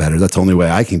gotten better. That's the only way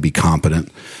I can be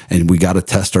competent. And we got to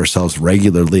test ourselves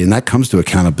regularly. And that comes to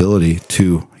accountability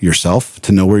to yourself,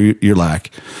 to know where you lack,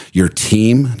 your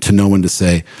team, to know when to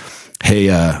say, hey,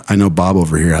 I know Bob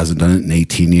over here hasn't done it in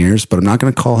 18 years, but I'm not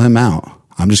going to call him out.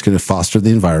 I'm just going to foster the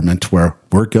environment where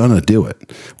we're going to do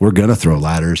it. We're going to throw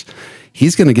ladders.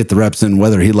 He's going to get the reps in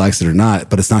whether he likes it or not,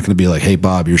 but it's not going to be like, hey,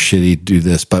 Bob, you're shitty, do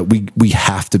this. But we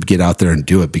have to get out there and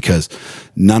do it, because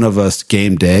none of us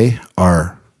game day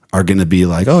are going to be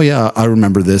like, oh yeah, I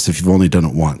remember this if you've only done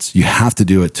it once. You have to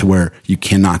do it to where you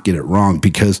cannot get it wrong,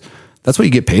 because that's what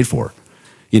you get paid for.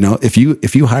 If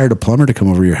you hired a plumber to come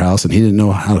over your house and he didn't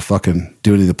know how to fucking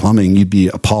do any of the plumbing, you'd be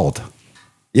appalled.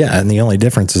 Yeah, and the only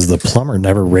difference is the plumber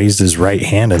never raised his right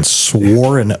hand and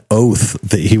swore an oath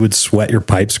that he would sweat your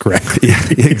pipes correctly. Yeah,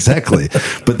 exactly.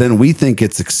 But then we think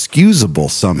it's excusable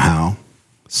somehow,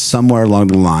 somewhere along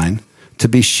the line, to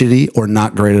be shitty or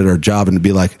not great at our job, and to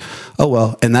be like, oh,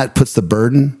 well, and that puts the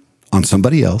burden on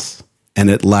somebody else, and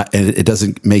it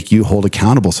doesn't make you hold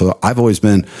accountable. So I've always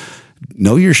been,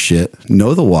 know your shit,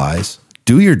 know the whys,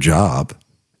 do your job,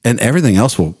 and everything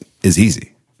else is easy.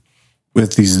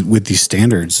 With these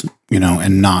standards,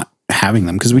 and not having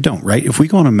them, because we don't, right? If we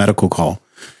go on a medical call,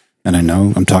 and I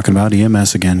know I'm talking about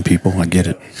EMS again, people, I get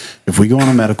it. If we go on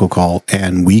a medical call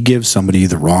and we give somebody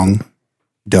the wrong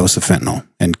dose of fentanyl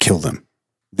and kill them,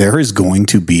 there is going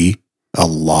to be a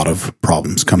lot of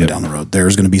problems coming down the road.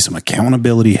 There's going to be some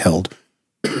accountability held,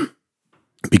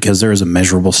 because there is a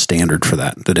measurable standard for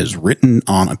that is written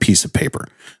on a piece of paper.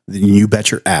 Then you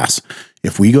bet your ass,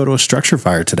 if we go to a structure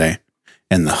fire today,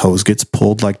 and the hose gets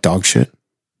pulled like dog shit,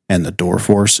 and the door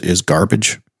force is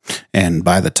garbage, and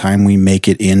by the time we make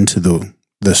it into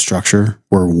the structure,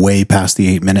 we're way past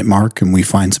the 8-minute mark, and we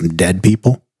find some dead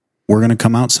people, we're going to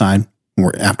come outside,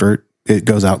 after it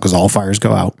goes out, because all fires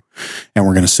go out, and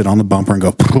we're going to sit on the bumper and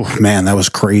go, man, that was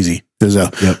crazy. There's a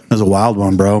wild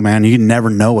one, bro, man. You never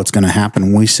know what's going to happen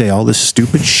when we say all this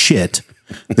stupid shit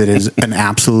that is an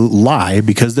absolute lie,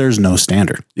 because there's no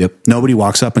standard. Yep. Nobody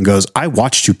walks up and goes, I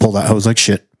watched you pull that hose like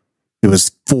shit. It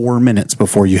was 4 minutes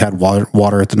before you had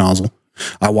water at the nozzle.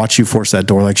 I watched you force that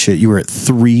door like shit. You were at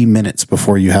 3 minutes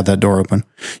before you had that door open.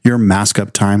 Your mask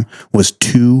up time was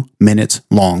 2 minutes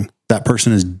long. That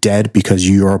person is dead because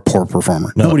you are a poor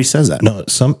performer. Nobody says that. No,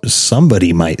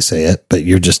 somebody might say it, but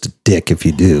you're just a dick if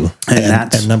you do.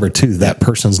 And number two, that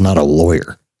person's not a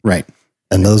lawyer. Right.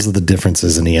 And those are the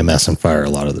differences in EMS and fire a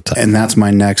lot of the time. And that's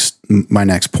my next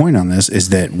point on this, is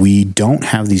that we don't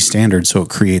have these standards, so it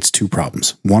creates two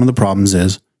problems. One of the problems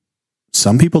is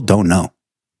some people don't know.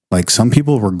 Like, some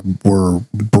people were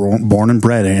born and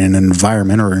bred in an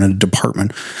environment or in a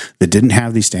department that didn't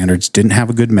have these standards, didn't have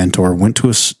a good mentor, went to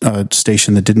a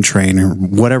station that didn't train, or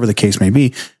whatever the case may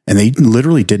be, and they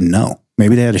literally didn't know.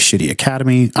 Maybe they had a shitty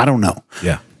academy. I don't know.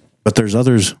 Yeah. But there's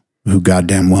others who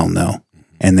goddamn well know,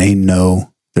 and they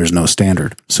know there's no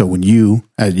standard. So when you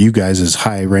guys as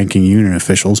high-ranking union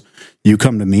officials, you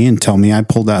come to me and tell me I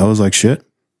pulled that hose like shit,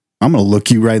 I'm going to look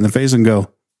you right in the face and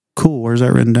go, cool, where's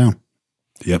that written down?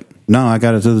 Yep. No, I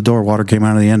got it to the door. Water came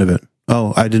out of the end of it.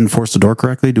 Oh, I didn't force the door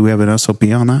correctly. Do we have an SOP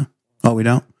on that? Oh, we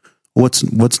don't.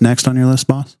 What's next on your list,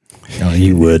 boss? Oh,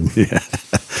 you would.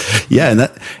 Yeah, and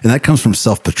that comes from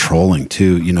self-patrolling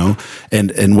too,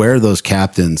 and where are those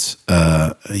captains,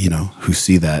 who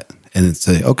see that and then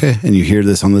say, okay, and you hear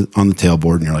this on the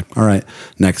tailboard, and you're like, all right,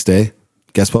 next day,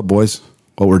 guess what, boys?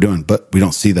 What we're doing, but we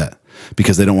don't see that.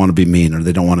 because they don't want to be mean, or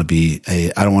they don't want to be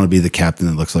I don't want to be the captain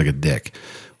that looks like a dick.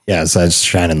 Yeah, it's that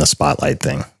shining the spotlight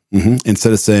thing.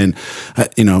 Instead of saying,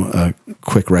 a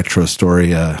quick retro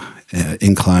story,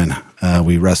 incline,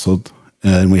 we wrestled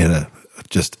and we had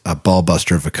just a ball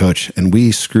buster of a coach, and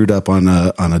we screwed up on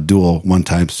a duel one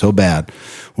time so bad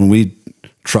when we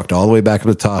trucked all the way back up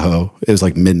to Tahoe. It was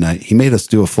like midnight. He made us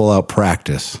do a full out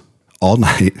practice all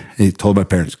night. He told my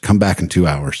parents, come back in 2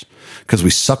 hours, because we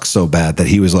sucked so bad that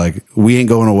he was like, we ain't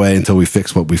going away until we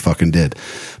fix what we fucking did.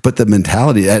 But the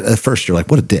mentality at first, you're like,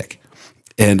 what a dick.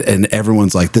 And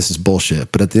everyone's like, this is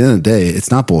bullshit. But at the end of the day,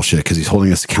 it's not bullshit, because he's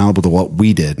holding us accountable to what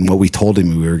we did and what we told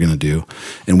him we were going to do,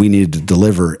 and we needed to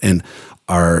deliver. And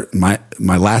my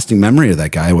lasting memory of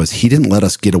that guy was he didn't let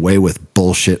us get away with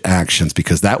bullshit actions,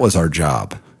 because that was our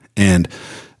job. And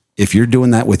if you're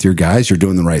doing that with your guys, you're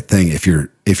doing the right thing. If you're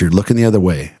looking the other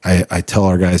way, I tell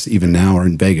our guys even now or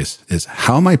in Vegas is,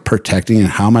 how am I protecting and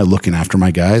how am I looking after my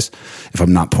guys if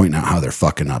I'm not pointing out how they're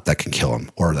fucking up? That can kill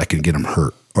them, or that can get them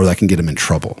hurt, or that can get them in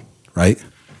trouble. Right?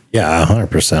 Yeah,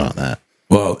 100% on that.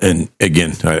 Well, and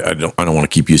again, I don't want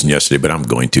to keep using yesterday, but I'm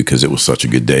going to, because it was such a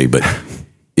good day. But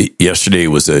yesterday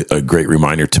was a great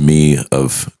reminder to me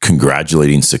of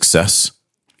congratulating success.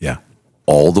 Yeah.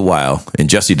 All the while, and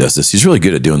Jesse does this. He's really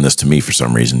good at doing this to me for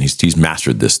some reason. He's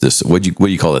mastered this. What do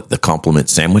you call it? The compliment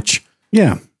sandwich.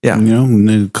 Yeah.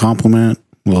 Compliment,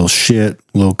 little shit,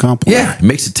 little compliment. Yeah, it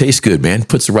makes it taste good, man.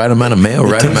 Puts the right amount of mayo,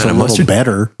 right amount of mustard.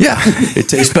 Better. Yeah, it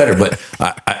tastes better. But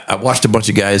I watched a bunch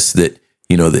of guys that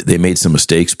that they made some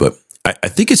mistakes, but I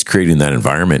think it's creating that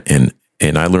environment.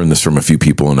 And I learned this from a few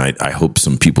people, and I hope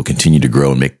some people continue to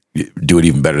grow and do it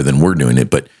even better than we're doing it.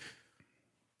 But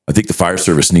I think the fire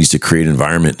service needs to create an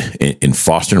environment and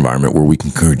foster an environment where we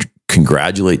can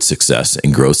congratulate success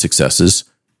and grow successes,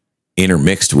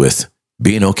 intermixed with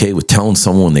being okay with telling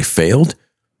someone they failed,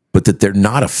 but that they're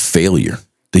not a failure.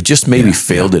 They just maybe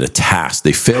failed at a task.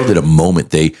 They failed at a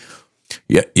moment.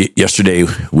 Yesterday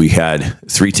we had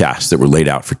 3 tasks that were laid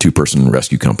out for 2-person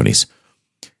rescue companies.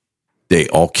 They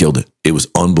all killed it. It was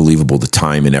unbelievable, the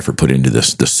time and effort put into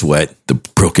this, the sweat, the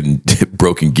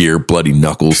broken gear, bloody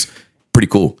knuckles. Pretty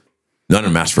cool. None of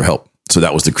them asked for help. So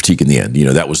that was the critique in the end.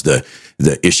 That was the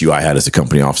issue I had as a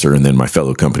company officer, and then my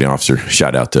fellow company officer,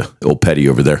 shout out to old Petty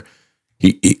over there.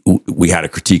 We had a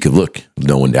critique of, look,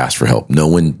 no one asked for help. No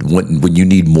one, when you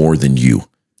need more than you,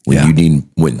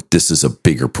 when this is a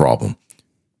bigger problem.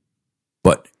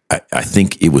 But I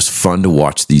think it was fun to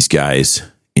watch these guys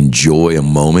enjoy a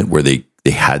moment where they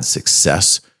had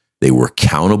success. They were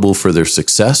accountable for their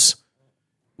success,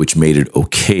 which made it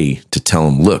okay to tell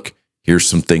them, look, here's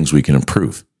some things we can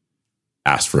improve.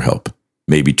 Ask for help.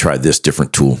 Maybe try this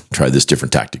different tool, try this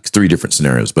different tactics, 3 different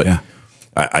scenarios. But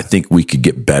I think we could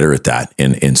get better at that.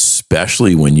 And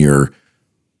especially when you're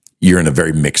in a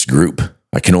very mixed group.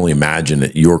 I can only imagine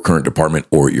that your current department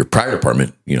or your prior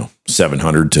department,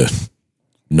 700 to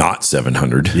not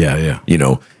 700. Yeah.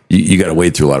 You got to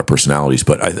wade through a lot of personalities.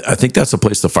 But I think that's a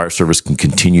place the fire service can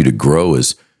continue to grow,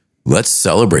 is let's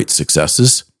celebrate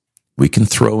successes. We can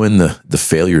throw in the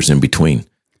failures in between,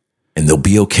 and they'll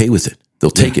be okay with it. They'll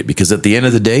take it, because at the end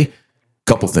of the day,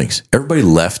 couple things. Everybody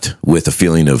left with a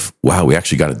feeling of, wow, we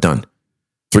actually got it done.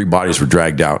 3 bodies were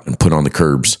dragged out and put on the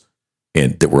curbs,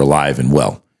 and that were alive and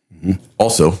well. Mm-hmm.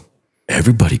 Also,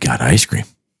 everybody got ice cream.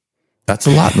 That's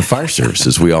a lot in the fire service,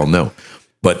 as we all know.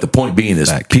 But the point being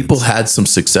is, people had some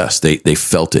success. They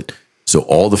felt it. So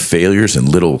all the failures and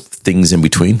little things in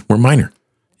between were minor.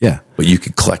 Yeah. But you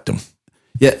could collect them.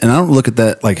 Yeah, and I don't look at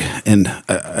that and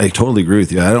I totally agree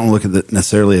with you. I don't look at that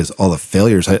necessarily as all the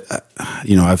failures.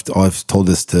 I've told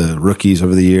this to rookies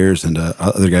over the years and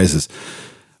other guys, is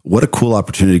what a cool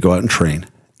opportunity to go out and train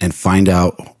and find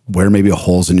out where maybe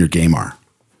holes in your game are.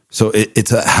 So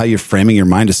it's how you're framing your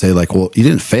mind to say, like, well, you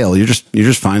didn't fail. You're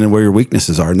just finding where your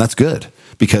weaknesses are, and that's good,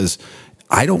 because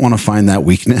I don't want to find that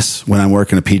weakness when I'm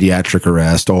working a pediatric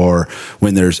arrest, or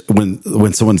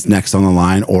when someone's next on the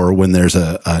line, or when there's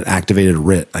an activated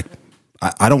writ. Like,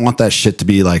 I don't want that shit to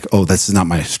be like, oh, this is not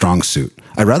my strong suit.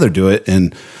 I'd rather do it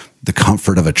in the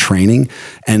comfort of a training,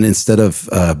 and instead of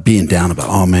being down about,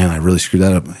 oh man, I really screwed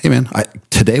that up. Hey man,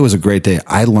 today was a great day.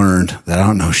 I learned that I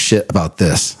don't know shit about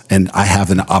this, and I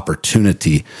have an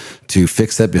opportunity to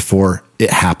fix that before it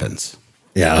happens.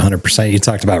 Yeah, 100%. You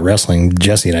talked about wrestling.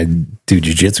 Jesse and I do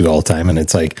jiu-jitsu all the time, and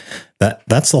it's like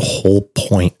that's the whole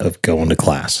point of going to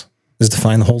class, is to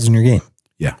find the holes in your game.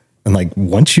 Yeah. And like,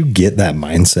 once you get that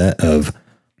mindset of,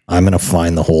 I'm going to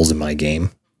find the holes in my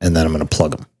game, and then I'm going to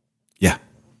plug them. Yeah.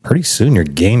 Pretty soon your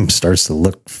game starts to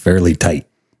look fairly tight.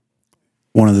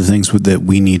 One of the things that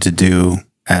we need to do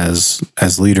as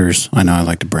leaders, I know I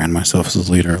like to brand myself as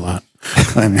a leader a lot.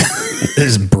 I mean,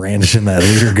 Is brandishing that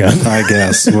leader gun. I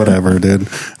guess, whatever, dude.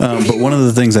 But one of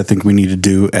the things I think we need to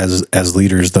do as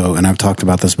leaders, though, and I've talked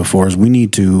about this before, is we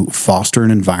need to foster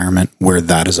an environment where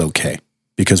that is okay.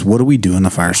 Because what do we do in the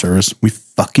fire service? We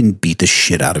fucking beat the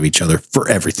shit out of each other for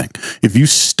everything. If you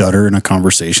stutter in a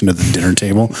conversation at the dinner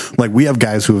table, like we have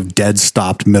guys who have dead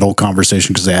stopped middle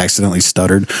conversation because they accidentally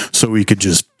stuttered, so we could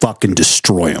just fucking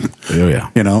destroy them. Oh,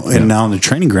 yeah. You know, and now in the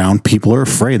training ground, people are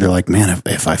afraid. They're like, man,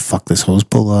 if I fuck this hose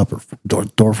pull up or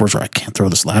door force, or I can't throw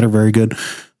this ladder very good,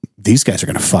 these guys are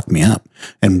going to fuck me up.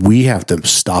 And we have to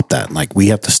stop that. Like, we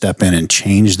have to step in and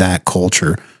change that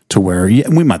culture to where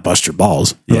we might bust your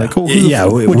balls. You're like, would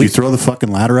you throw the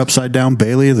fucking ladder upside down,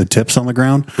 Bailey? The tips on the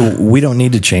ground? We don't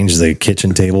need to change the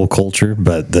kitchen table culture,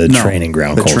 but the training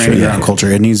ground culture. The training ground culture.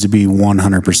 It needs to be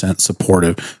 100%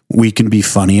 supportive. We can be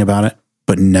funny about it,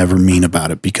 but never mean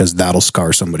about it, because that'll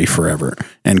scar somebody forever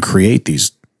and create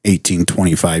these 18,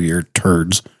 25-year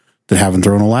turds that haven't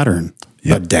thrown a ladder in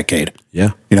a decade.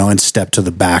 Yeah. You know, and step to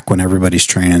the back when everybody's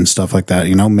training and stuff like that.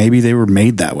 You know, maybe they were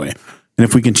made that way. And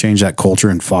if we can change that culture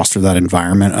and foster that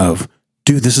environment of,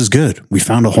 dude, this is good. We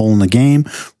found a hole in the game.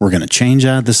 We're going to change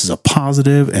that. This is a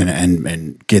positive,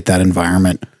 and get that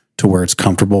environment to where it's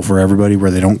comfortable for everybody,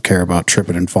 where they don't care about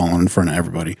tripping and falling in front of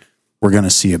everybody. We're going to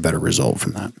see a better result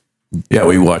from that. Yeah,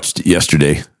 we watched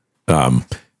yesterday a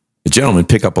gentleman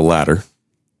pick up a ladder,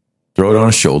 throw it on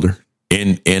his shoulder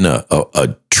in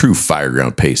a true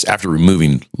fireground pace after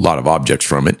removing a lot of objects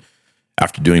from it,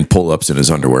 after doing pull-ups in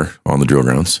his underwear on the drill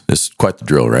grounds. This is quite the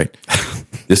drill, right?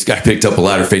 This guy picked up a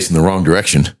ladder facing the wrong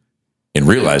direction and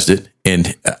realized it.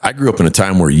 And I grew up in a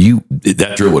time where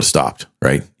that drill would have stopped,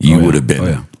 right? You would have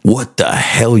been, what the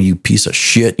hell, you piece of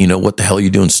shit? You know, what the hell are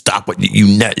you doing? Stop what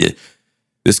you net.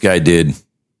 This guy did,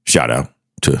 shout out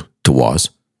to Waz,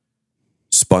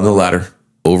 spun the ladder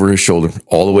over his shoulder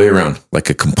all the way around like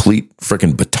a complete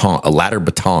freaking baton, a ladder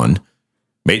baton.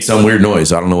 Made some weird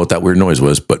noise. I don't know what that weird noise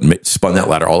was, but spun that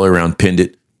ladder all the way around, pinned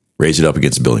it, raised it up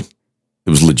against the building.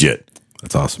 It was legit.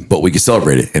 That's awesome. But we could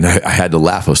celebrate it. And I had to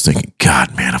laugh. I was thinking,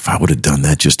 God, man, if I would have done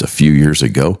that just a few years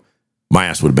ago, my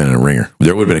ass would have been in a ringer.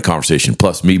 There would have been a conversation.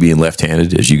 Plus, me being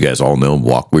left-handed, as you guys all know,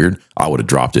 walk weird, I would have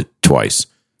dropped it twice.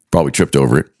 Probably tripped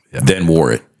over it, then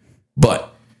wore it.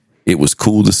 But it was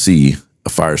cool to see a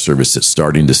fire service that's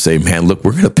starting to say, man, look,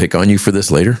 we're going to pick on you for this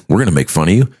later. We're going to make fun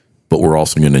of you. But we're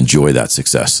also going to enjoy that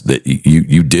success that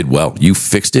you did well. You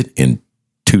fixed it in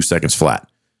 2 seconds flat.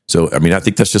 So, I mean, I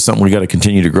think that's just something we got to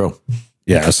continue to grow.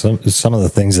 Yeah. Some of the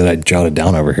things that I jotted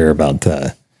down over here about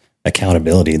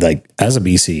accountability, like as a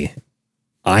BC,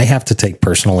 I have to take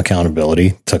personal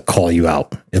accountability to call you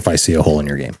out if I see a hole in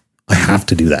your game. I have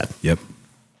to do that. Yep.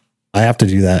 I have to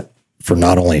do that for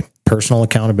not only personal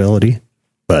accountability,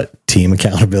 but team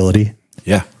accountability.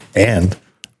 Yeah. And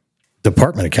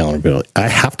department accountability. I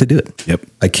have to do it. Yep.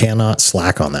 I cannot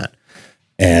slack on that.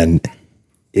 And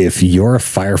if you're a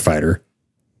firefighter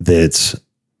that's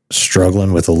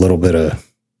struggling with a little bit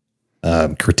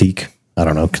of critique, I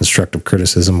don't know, constructive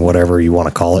criticism, whatever you want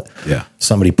to call it. Yeah.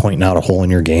 Somebody pointing out a hole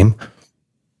in your game,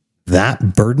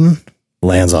 that burden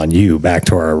lands on you. Back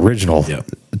to our original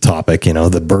topic, you know,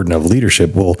 the burden of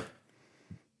leadership. Well,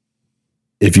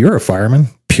 if you're a fireman,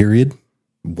 period,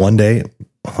 one day,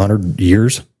 100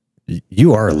 years,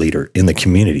 you are a leader in the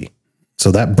community.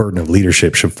 So that burden of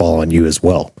leadership should fall on you as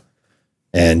well.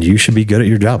 And you should be good at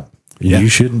your job. Yeah. You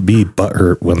shouldn't be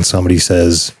butthurt when somebody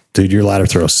says, dude, your ladder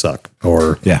throws suck,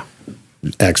 or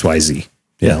XYZ.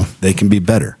 Yeah. They can be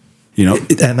better, you know?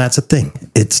 And that's the thing.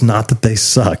 It's not that they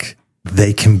suck.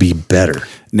 They can be better.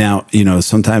 Now, you know,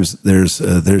 sometimes there's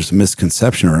a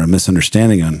misconception or a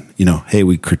misunderstanding on, you know, hey,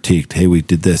 we critiqued, hey, we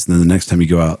did this. And then the next time you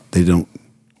go out, they don't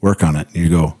work on it. And you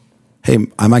go, hey,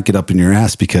 I might get up in your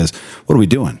ass because what are we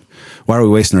doing? Why are we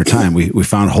wasting our time? We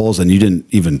found holes and you didn't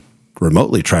even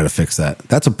remotely try to fix that.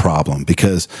 That's a problem,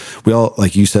 because we all,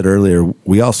 like you said earlier,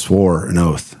 we all swore an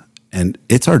oath, and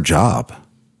it's our job.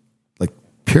 Like,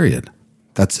 period.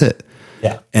 That's it.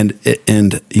 Yeah. And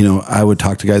you know, I would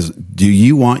talk to guys, do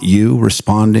you want you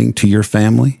responding to your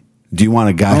family? Do you want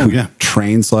a guy who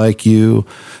trains like you?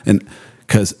 And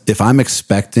because if I'm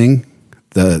expecting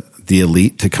the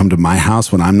elite to come to my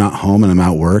house when I'm not home and I'm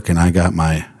at work and I got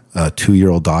my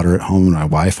 2-year-old daughter at home and my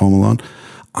wife home alone,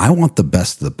 I want the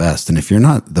best of the best. And if you're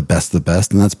not the best of the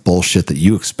best, then that's bullshit that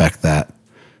you expect that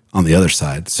on the other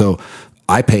side. So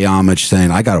I pay homage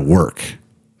saying I got to work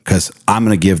because I'm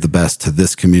going to give the best to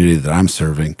this community that I'm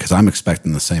serving, because I'm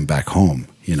expecting the same back home,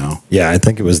 you know? Yeah, I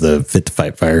think it was the Fit to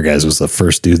Fight Fire guys was the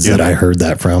first dudes that I heard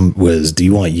that from was, do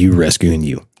you want you rescuing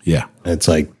you? Yeah. And it's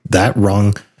like that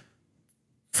rung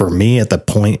for me at the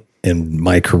point in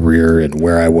my career and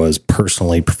where I was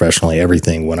personally, professionally,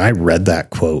 everything, when I read that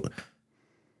quote,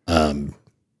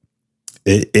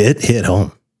 it hit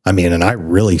home. I mean, and I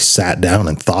really sat down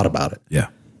and thought about it. Yeah.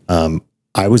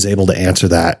 I was able to answer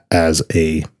that as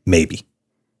a maybe,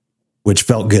 which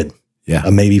felt good. Yeah.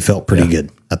 A maybe felt pretty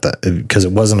good at that, because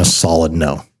it wasn't a solid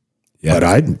no. Yeah.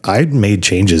 But I'd made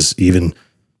changes even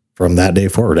from that day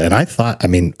forward. And I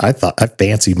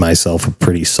fancied myself a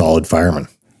pretty solid fireman.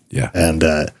 Yeah.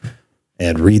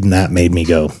 And reading that made me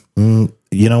go, you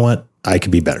know what? I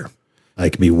could be better. I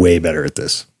could be way better at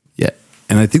this. Yeah.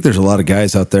 And I think there's a lot of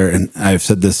guys out there, and I've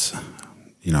said this,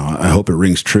 you know, I hope it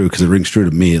rings true, because it rings true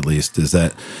to me at least, is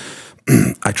that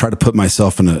I try to put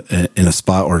myself in a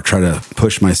spot, or try to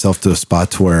push myself to a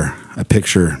spot to where I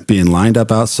picture being lined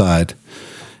up outside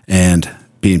and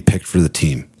being picked for the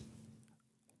team.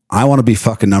 I want to be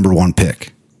fucking number one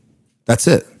pick. That's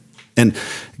it. And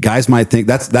guys might think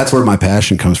that's where my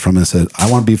passion comes from. And said, I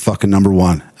want to be fucking number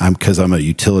one. Because I'm a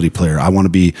utility player. I want to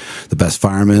be the best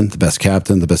fireman, the best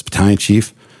captain, the best battalion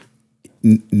chief.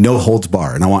 No holds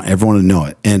bar. And I want everyone to know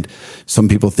it. And some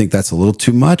people think that's a little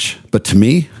too much, but to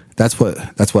me, that's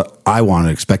what I want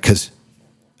to expect. Because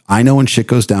I know when shit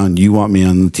goes down, you want me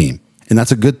on the team, and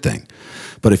that's a good thing.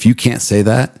 But if you can't say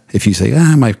that, if you say,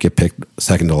 I might get picked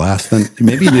second to last, then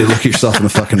maybe you need to look at yourself in the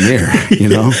fucking mirror, you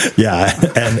know? Yeah.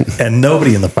 And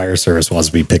nobody in the fire service wants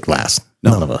to be picked last.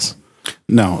 None of us.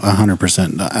 No,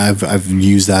 100%. I've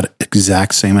used that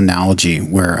exact same analogy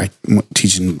where I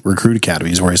teaching recruit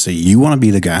academies, where I say, you want to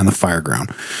be the guy on the fire ground.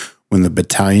 When the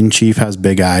battalion chief has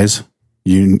big eyes,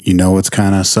 you know it's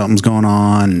kind of something's going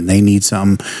on and they need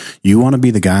something. You want to be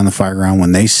the guy on the fire ground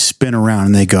when they spin around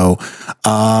and they go,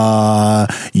 I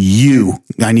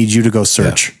need you to go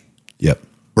search. Yep.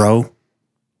 Bro,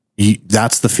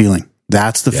 that's the feeling.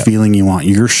 That's the feeling you want.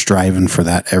 You're striving for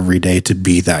that every day, to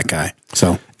be that guy.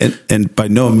 So, and by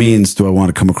no means do I want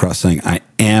to come across saying I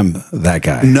am that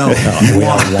guy. No, we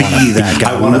want to be that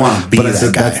guy. I want to be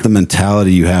that guy. That's the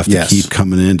mentality you have to keep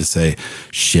coming in to say,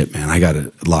 shit, man, I got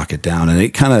to lock it down. And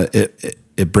it kind of,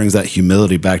 it brings that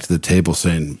humility back to the table,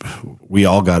 saying we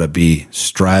all got to be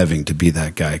striving to be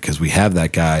that guy, because we have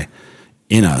that guy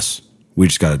in us. We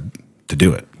just got to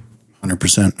do it.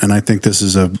 100%. And I think this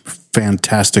is a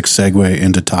fantastic segue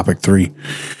into topic 3.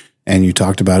 And you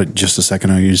talked about it just a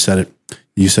second ago. You said it.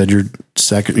 You said your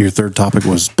third topic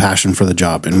was passion for the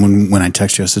job. And when I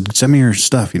texted you, I said, send me your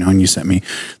stuff, and you sent me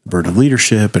the burden of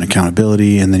leadership and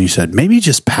accountability. And then you said, maybe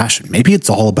just passion. Maybe it's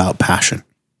all about passion.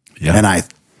 Yeah. And I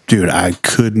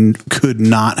could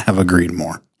not have agreed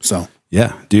more. So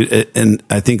yeah, dude. And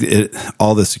I think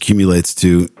all this accumulates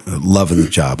to loving the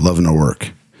job, loving our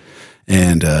work.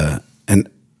 And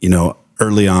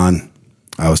early on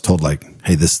I was told, like,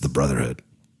 hey, this is the brotherhood.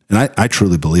 And I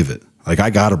truly believe it. Like,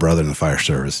 I got a brother in the fire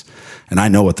service, and I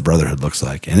know what the brotherhood looks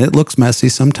like. And it looks messy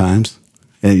sometimes,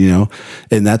 and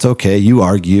that's okay. You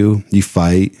argue, you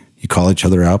fight, you call each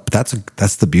other out, but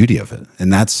that's the beauty of it.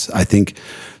 And that's, I think,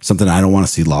 something I don't want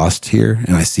to see lost here.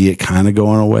 And I see it kind of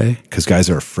going away because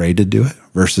guys are afraid to do it,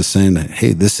 versus saying that,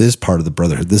 hey, this is part of the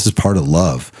brotherhood. This is part of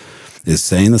love, is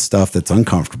saying the stuff that's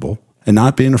uncomfortable and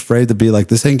not being afraid to be like,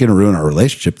 this ain't going to ruin our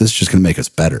relationship. This is just going to make us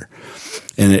better.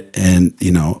 And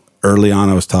early on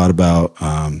I was taught about,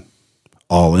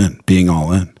 being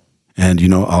all in.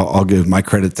 And, I'll give my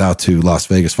credits out to Las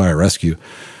Vegas Fire Rescue.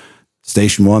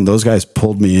 Station 1, those guys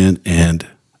pulled me in and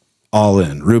all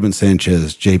in. Ruben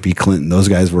Sanchez, JP Clinton, those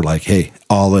guys were like, hey,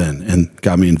 all in, and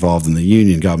got me involved in the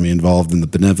union, got me involved in the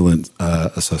Benevolent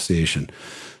Association,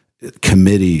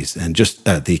 committees, and just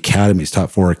the academies, top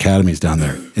 4 academies down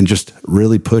there, and just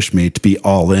really pushed me to be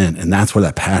all in. And that's where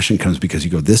that passion comes, because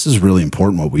you go, this is really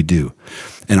important what we do.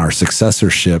 And our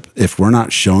successorship, if we're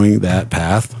not showing that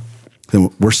path,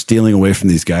 then we're stealing away from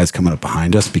these guys coming up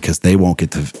behind us, because they won't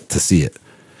get to see it.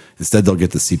 Instead, they'll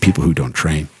get to see people who don't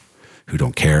train, who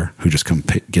don't care, who just come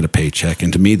get a paycheck.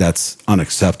 And to me, that's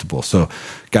unacceptable. So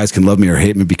guys can love me or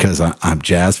hate me because I'm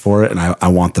jazzed for it and I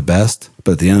want the best.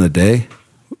 But at the end of the day,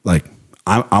 like,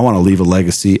 I want to leave a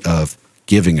legacy of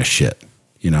giving a shit,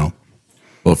 Well,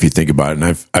 if you think about it,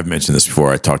 and I've mentioned this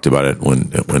before, I talked about it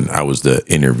when I was the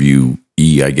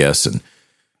interviewee, I guess, and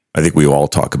I think we all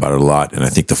talk about it a lot. And I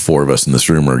think the 4 of us in this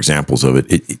room are examples of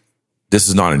it. This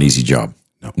is not an easy job.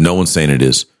 No one's saying it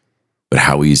is. But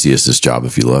how easy is this job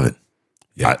if you love it?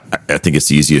 Yeah. I think it's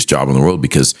the easiest job in the world,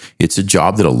 because it's a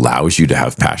job that allows you to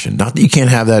have passion. Not that you can't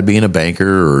have that being a banker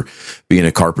or being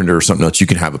a carpenter or something else. You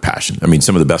can have a passion. I mean,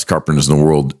 some of the best carpenters in the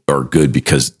world are good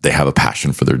because they have a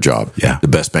passion for their job. Yeah. The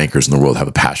best bankers in the world have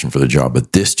a passion for their job.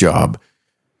 But this job,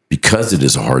 because it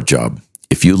is a hard job,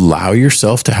 if you allow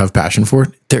yourself to have passion for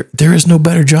it, there is no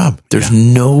better job.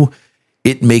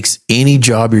 It makes any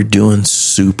job you're doing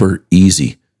super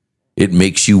easy. It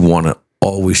makes you want to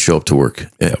always show up to work.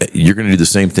 You're going to do the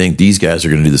same thing. These guys are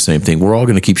going to do the same thing. We're all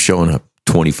going to keep showing up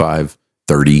 25,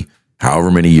 30, however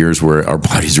many years where our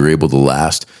bodies are able to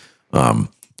last.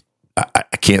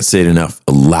 I can't say it enough.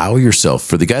 Allow yourself,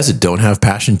 for the guys that don't have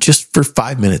passion, just for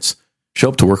 5 minutes, show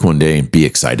up to work one day and be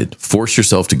excited. Force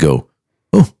yourself to go,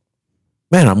 oh,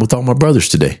 man, I'm with all my brothers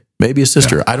today. Maybe a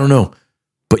sister. Yeah. I don't know.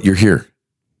 But you're here.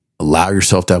 Allow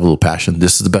yourself to have a little passion.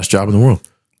 This is the best job in the world.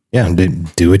 Yeah,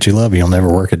 do what you love. You'll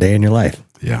never work a day in your life.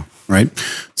 Yeah. Right.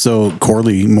 So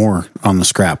Cory Moore on the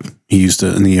scrap, he used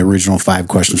to, in the original 5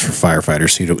 questions for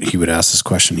firefighters, he would ask this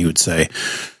question. He would say,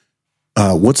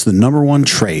 what's the number one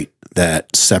trait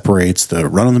that separates the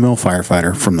run-of-the-mill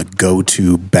firefighter from the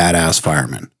go-to badass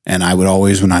fireman? And I would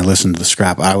always, when I listened to the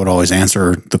scrap, I would always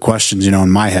answer the questions, in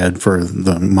my head for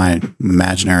my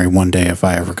imaginary one day if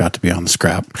I ever got to be on the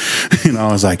scrap.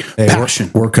 I was like, hey, passion.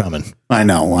 We're coming. I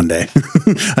know, one day.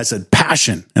 I said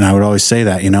passion. And I would always say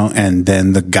that, and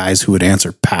then the guys who would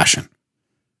answer passion,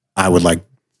 I would have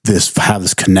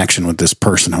this connection with this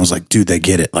person. I was like, dude, they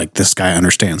get it. Like, this guy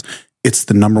understands. It's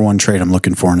the number one trait I'm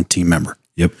looking for in a team member.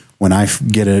 Yep. When I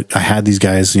get it, I had these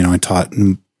guys, I taught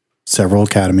in several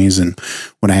academies, and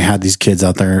when I had these kids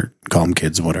out there, call them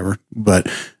kids, whatever,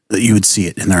 but you would see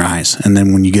it in their eyes. And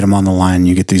then when you get them on the line,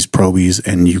 you get these probies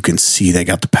and you can see they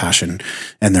got the passion,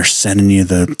 and they're sending you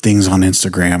the things on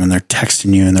Instagram, and they're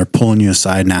texting you, and they're pulling you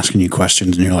aside and asking you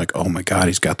questions. And you're like, oh my God,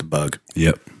 he's got the bug.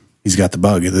 Yep. He's got the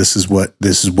bug. This is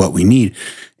what we need.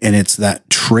 And it's that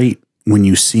trait when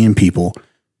you see in people,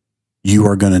 you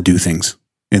are going to do things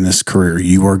in this career.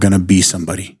 You are going to be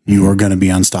somebody. You are going to be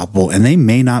unstoppable. And they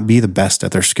may not be the best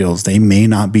at their skills. They may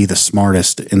not be the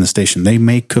smartest in the station. They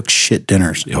may cook shit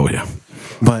dinners. Oh yeah.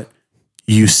 But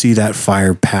you see that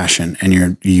fire passion,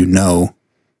 and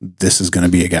this is going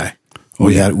to be a guy.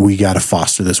 We got to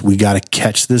foster this. We got to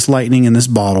catch this lightning in this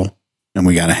bottle, and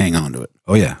we got to hang on to it.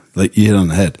 Oh yeah. Like you hit on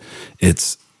the head.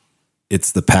 It's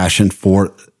the passion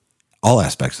for all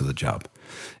aspects of the job.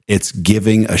 It's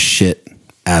giving a shit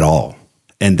at all.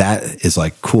 And that is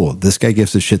like, cool. This guy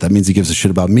gives a shit. That means he gives a shit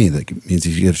about me. That means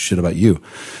he gives a shit about you.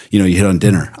 You hit on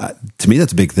dinner. To me,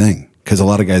 that's a big thing, because a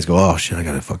lot of guys go, oh shit, I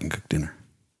got to fucking cook dinner.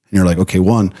 And you're like, okay,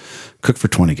 one, cook for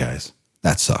 20 guys.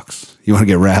 That sucks. You want to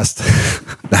get rest?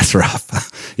 That's rough,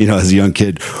 as a young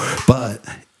kid. But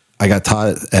I got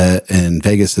taught in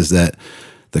Vegas is that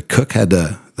the cook had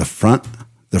the front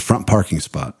parking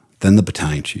spot, then the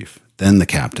battalion chief, then the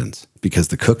captains, because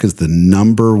the cook is the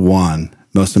number one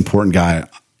most important guy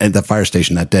at the fire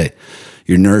station that day.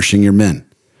 You're nourishing your men.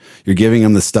 You're giving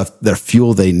them the stuff, their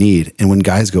fuel they need. And when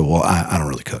guys go, well, I don't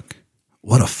really cook.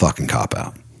 What a fucking cop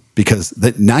out. Because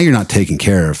now you're not taking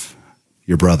care of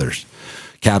your brothers.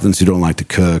 Captains who don't like to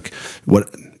cook.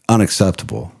 What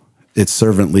unacceptable. It's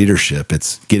servant leadership.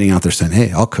 It's getting out there saying,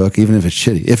 hey, I'll cook even if it's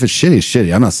shitty. If it's shitty, it's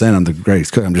shitty. I'm not saying I'm the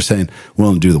greatest cook. I'm just saying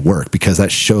willing to do the work, because that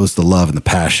shows the love and the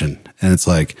passion. And it's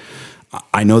like,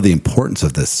 I know the importance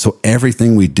of this. So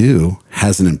everything we do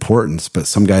has an importance, but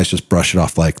some guys just brush it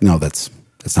off like, no, that's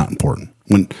not important,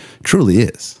 when it truly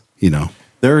is,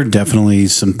 There are definitely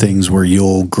some things where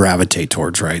you'll gravitate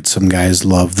towards, right? Some guys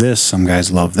love this, some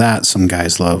guys love that, some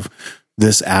guys love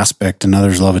this aspect, and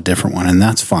others love a different one, and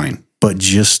that's fine. But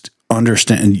just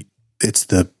understand, it's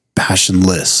the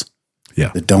passionless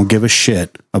that don't give a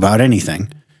shit about anything.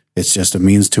 It's just a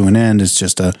means to an end. It's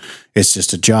just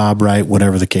a job, right?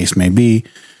 Whatever the case may be.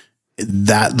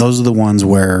 Those are the ones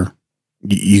where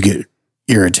you get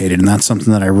irritated. And that's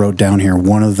something that I wrote down here.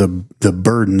 One of the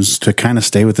burdens, to kind of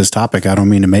stay with this topic, I don't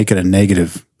mean to make it a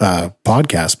negative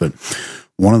podcast, but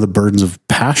one of the burdens of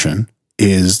passion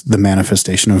is the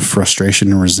manifestation of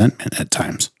frustration and resentment at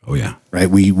times. Oh yeah. Right.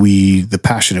 We the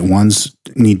passionate ones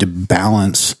need to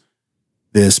balance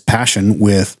this passion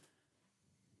with,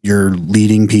 you're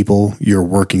leading people, you're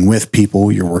working with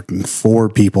people, you're working for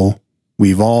people.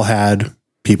 We've all had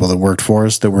people that worked for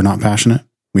us that were not passionate.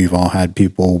 We've all had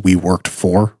people we worked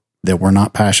for that were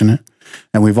not passionate.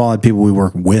 And we've all had people we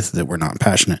work with that were not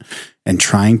passionate. And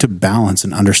trying to balance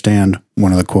and understand,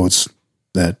 one of the quotes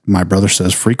that my brother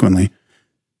says frequently,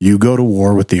 you go to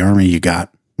war with the army you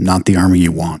got, not the army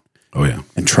you want. Oh yeah.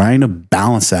 And trying to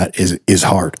balance that is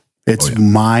hard. It's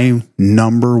my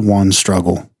number one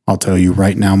struggle. I'll tell you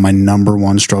right now, my number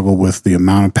one struggle with the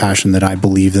amount of passion that I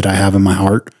believe that I have in my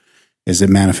heart is it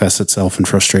manifests itself in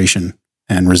frustration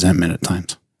and resentment at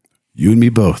times. You and me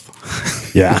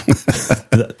both. Yeah,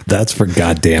 that's for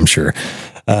goddamn sure.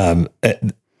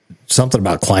 Something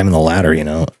about climbing the ladder,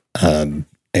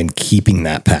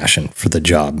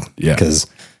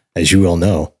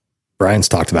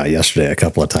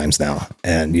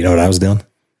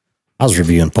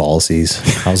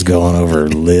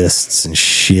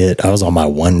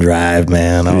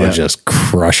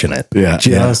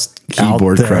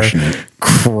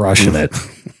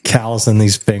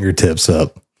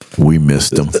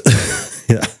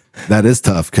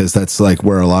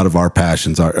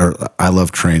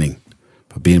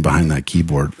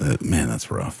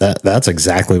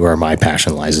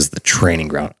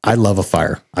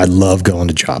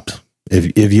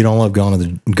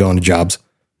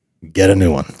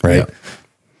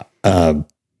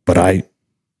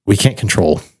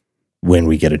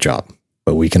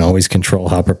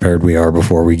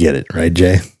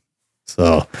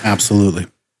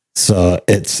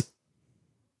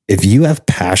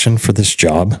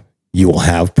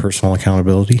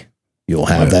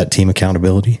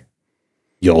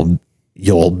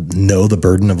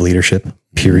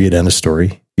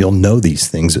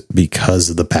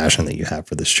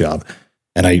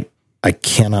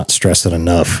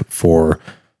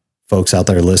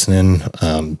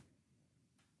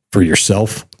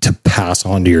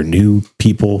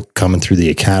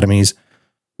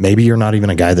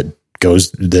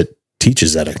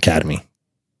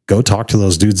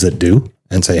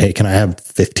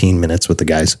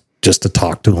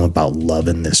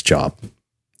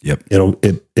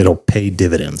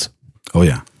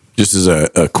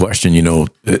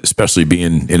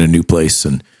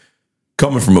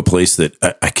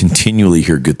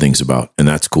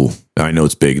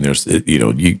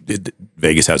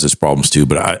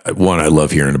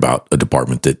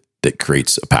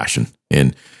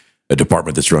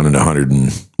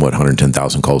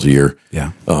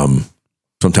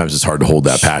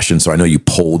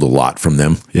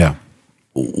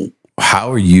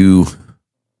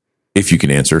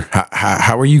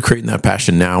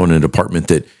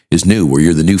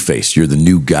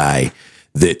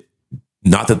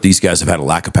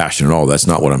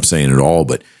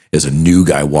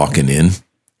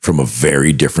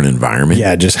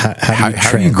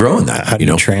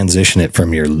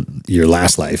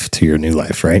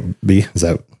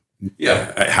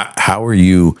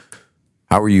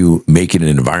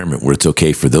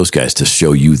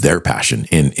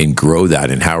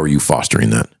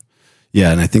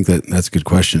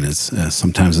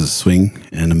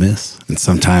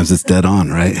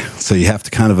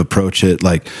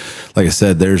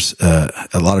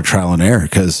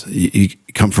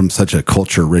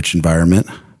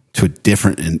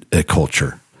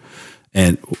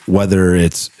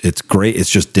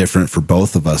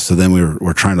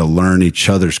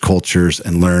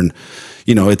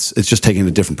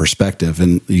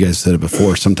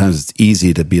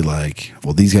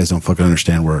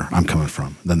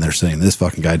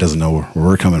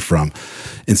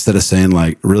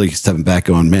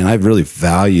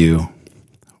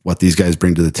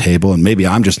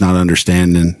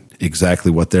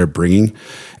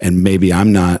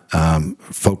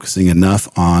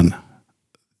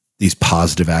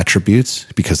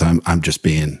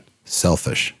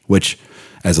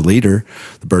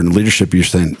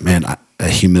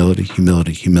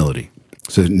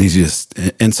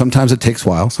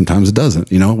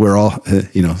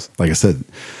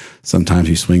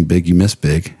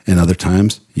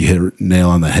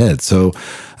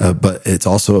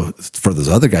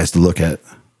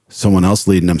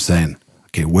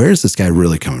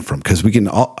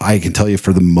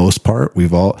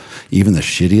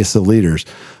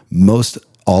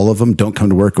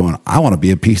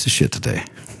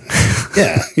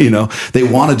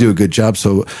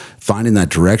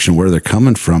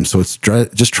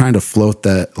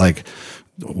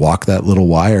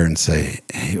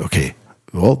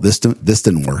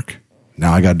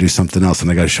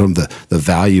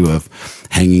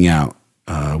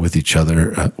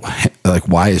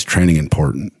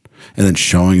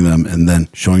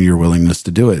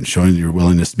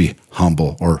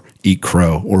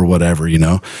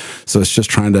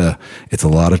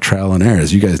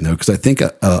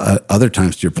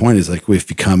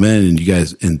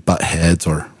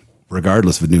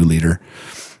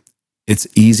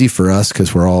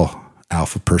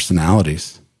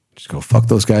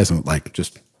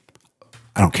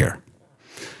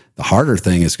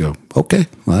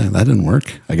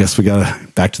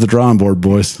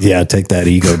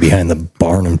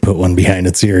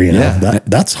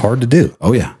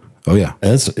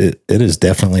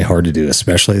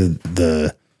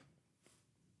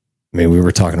 I mean, we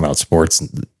were talking about sports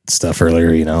and stuff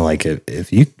earlier, you know, like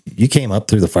if you came up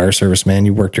through the fire service, man,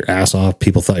 you worked your ass off.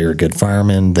 People thought you were a good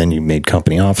fireman. Then you made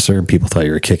company officer. People thought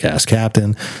you were a kick-ass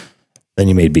captain. Then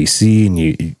you made BC and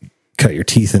you cut your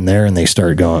teeth in there and they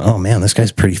started going, oh man, this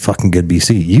guy's pretty fucking good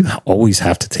BC. You always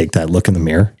have to take that look in the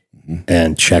mirror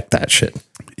and check that shit.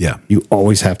 Yeah. You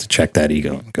always have to check that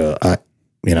ego and go,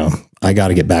 I got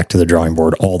to get back to the drawing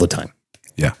board all the time.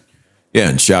 Yeah. Yeah,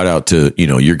 and shout out to, you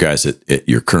know, your guys at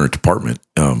your current department.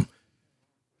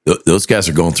 Those guys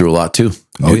are going through a lot too.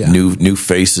 New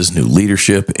faces, new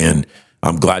leadership, and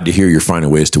I'm glad to hear you're finding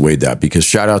ways to wade that, because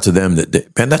shout out to them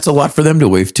man, that's a lot for them to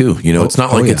wave too. You know, it's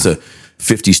not like it's a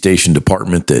 50 station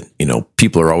department that, you know,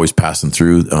 people are always passing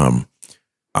through.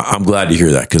 I'm glad to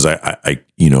hear that, because I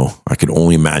can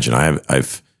only imagine.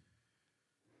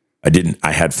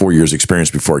 I had 4 years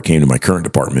experience before I came to my current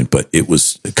department, but it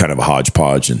was kind of a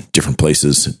hodgepodge in different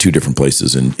places, 2 different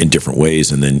places in different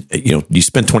ways. And then, you know, you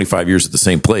spend 25 years at the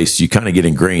same place, you kind of get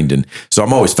ingrained. And so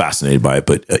I'm always fascinated by it,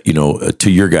 but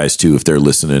to your guys too, if they're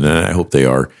listening, and I hope they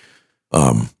are,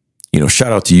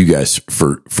 shout out to you guys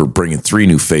for bringing 3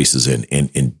 new faces in,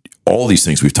 and all these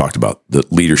things we've talked about, the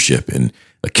leadership and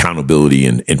accountability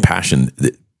and passion.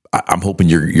 I'm hoping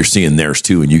you're seeing theirs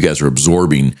too. And you guys are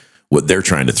absorbing what they're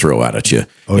trying to throw out at you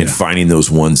finding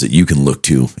those ones that you can look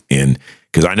to. And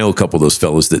because I know a couple of those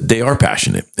fellas that they are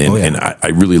passionate, and I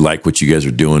really like what you guys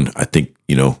are doing. I think,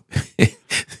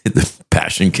 the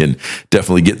passion can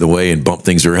definitely get in the way and bump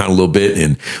things around a little bit.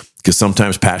 And because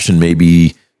sometimes passion may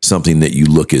be something that you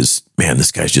look as, man,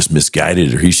 this guy's just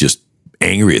misguided, or he's just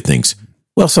angry at things.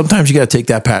 Well, sometimes you got to take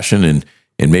that passion and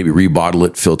maybe rebottle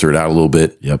it, filter it out a little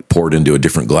bit, pour it into a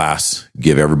different glass,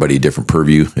 give everybody a different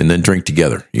purview, and then drink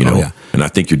together, And I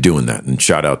think you're doing that. And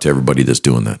shout out to everybody that's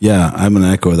doing that. Yeah, I'm going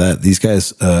to echo that. These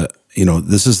guys,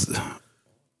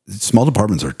 small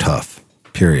departments are tough,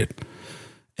 period.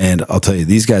 And I'll tell you,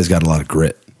 these guys got a lot of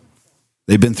grit.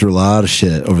 They've been through a lot of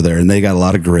shit over there, and they got a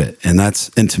lot of grit. And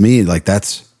to me, like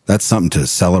that's something to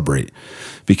celebrate,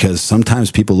 because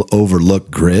sometimes people overlook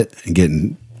grit and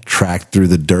getting tracked through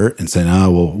the dirt and saying,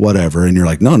 oh, well, whatever. And you're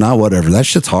like, no, not whatever. That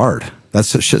shit's hard.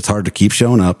 Shit's hard to keep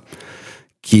showing up,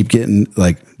 keep getting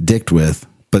like dicked with,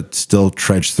 but still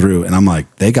trudge through. And I'm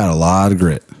like, they got a lot of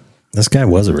grit. This guy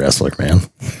was a wrestler, man.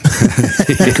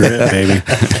 Grit, baby.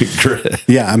 Grit.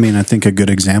 Yeah. I mean, I think a good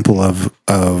example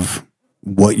of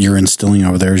what you're instilling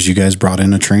over there is you guys brought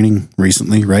in a training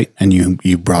recently, right? And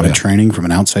you brought a training from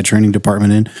an outside training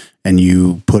department in, and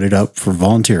you put it up for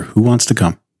volunteer. Who wants to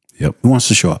come? Yep. Who wants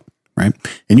to show up, right?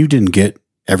 And you didn't get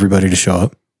everybody to show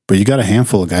up, but you got a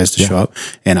handful of guys to show up.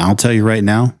 And I'll tell you right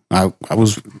now, I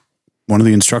was one of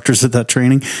the instructors at that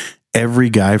training. Every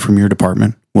guy from your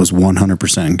department was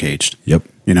 100% engaged. Yep.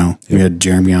 We had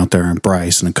Jeremy out there and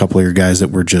Bryce and a couple of your guys that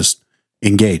were just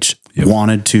engaged,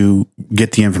 wanted to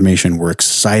get the information, were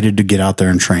excited to get out there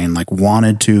and train,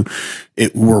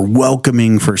 were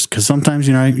welcoming first. Because sometimes,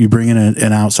 you bring in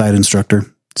an outside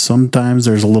instructor. Sometimes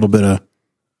there's a little bit of,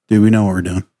 dude, we know what we're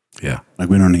doing. Yeah. Like,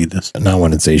 we don't need this. Not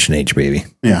when it's H&H, baby.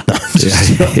 Yeah.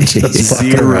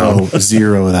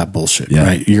 Zero of that bullshit,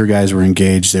 right? Your guys were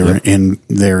engaged. They were in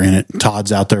it.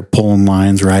 Todd's out there pulling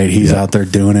lines, right? He's out there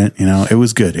doing it. It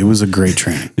was good. It was a great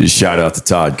training. Shout out to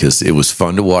Todd, because it was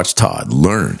fun to watch Todd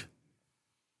learn.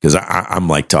 Because I'm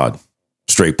like Todd,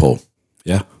 straight pull.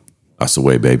 Yeah. That's the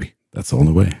way, baby. That's the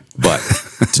only way. But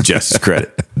to Jess's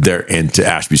credit, and to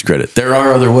Ashby's credit, there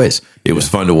are other ways. It was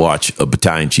fun to watch a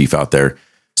battalion chief out there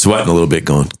sweating a little bit,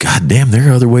 going, God damn, there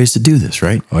are other ways to do this,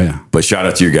 right? Oh, yeah. But shout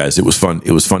out to your guys. It was fun.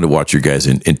 It was fun to watch your guys.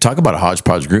 And talk about a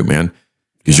hodgepodge group, man,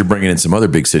 because you're bringing in some other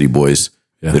big city boys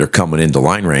that are coming into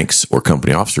line ranks or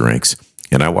company officer ranks.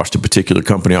 And I watched a particular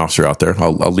company officer out there.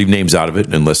 I'll leave names out of it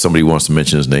unless somebody wants to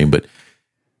mention his name. But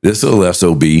this little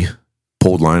SOB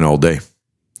pulled line all day.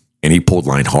 And he pulled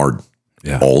line hard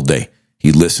all day.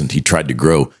 He listened. He tried to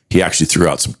grow. He actually threw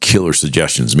out some killer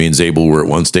suggestions. Me and Zabel were at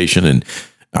one station, and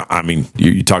I mean,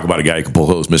 you talk about a guy who can pull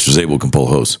hose. Mr. Zabel can pull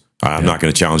hose. I'm not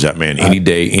going to challenge that man any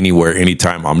day, anywhere,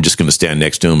 anytime. I'm just going to stand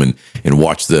next to him and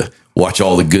watch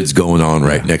all the goods going on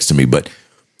right next to me. But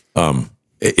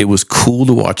it was cool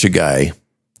to watch a guy.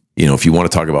 If you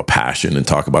want to talk about passion and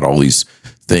talk about all these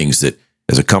things, that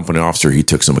as a company officer, he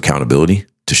took some accountability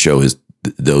to show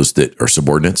those that are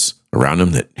subordinates around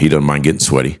him that he doesn't mind getting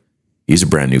sweaty. He's a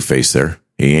brand new face there.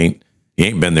 He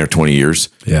ain't been there 20 years.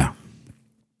 Yeah.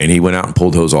 And he went out and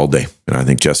pulled hose all day. And I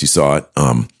think Jesse saw it.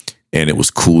 And it was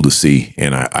cool to see.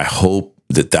 And I hope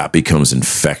that becomes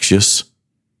infectious,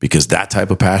 because that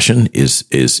type of passion is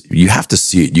you have to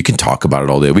see it. You can talk about it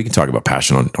all day. We can talk about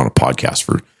passion on a podcast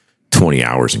for 20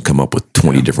 hours and come up with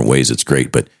 20 different ways. It's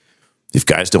great. But if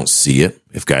guys don't see it,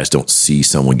 if guys don't see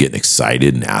someone getting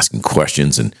excited and asking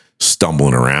questions and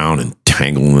stumbling around and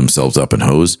tangling themselves up in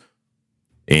hose,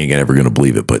 they ain't ever going to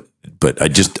believe it. But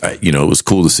it was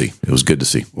cool to see. It was good to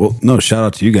see. Well, no, shout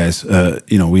out to you guys.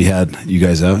 We had you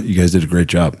guys out. You guys did a great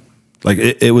job. Like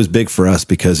it was big for us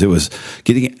because it was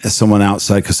getting someone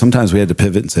outside. Because sometimes we had to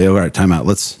pivot and say, "All right, time out.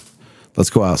 Let's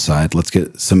go outside. Let's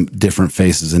get some different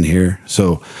faces in here,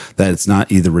 so that it's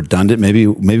not either redundant. Maybe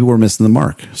we're missing the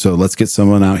mark. So let's get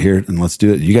someone out here and let's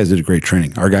do it." You guys did a great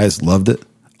training. Our guys loved it.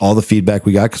 All the feedback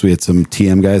we got, because we had some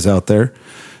TM guys out there.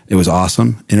 It was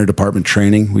awesome. Interdepartment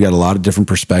training. We got a lot of different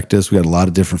perspectives. We got a lot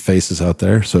of different faces out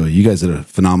there. So you guys did a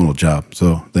phenomenal job.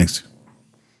 So thanks.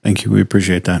 Thank you. We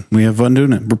appreciate that. We have fun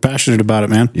doing it. We're passionate about it,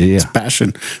 man. Yeah. It's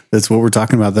passion. That's what we're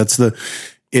talking about.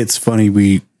 It's funny.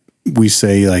 We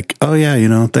say like, oh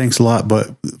yeah, thanks a lot.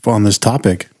 But on this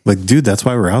topic, like, dude, that's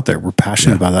why we're out there. We're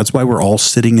passionate about it. That's why we're all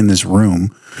sitting in this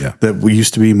room that we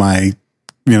used to be my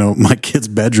kid's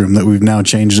bedroom that we've now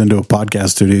changed into a podcast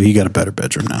studio. He got a better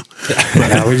bedroom now.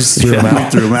 Yeah, we just threw him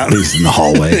out. We threw him out. He's in the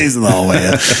hallway. He's in the hallway.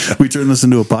 Yeah. We turned this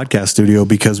into a podcast studio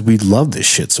because we love this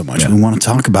shit so much. Yeah. We want to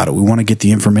talk about it. We want to get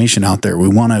the information out there. We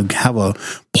want to have a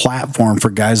platform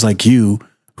for guys like you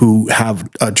who have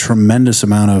a tremendous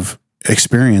amount of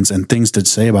experience and things to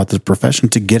say about this profession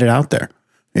to get it out there.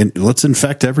 And let's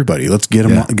infect everybody. Let's get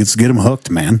them. Let's get them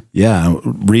hooked, man. Yeah,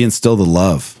 reinstill the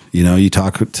love. You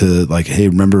talk to like, hey,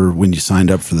 remember when you signed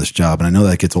up for this job? And I know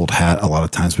that gets old hat a lot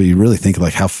of times, but you really think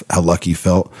like how lucky you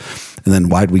felt. And then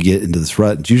why'd we get into this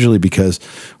rut? It's usually because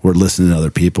we're listening to other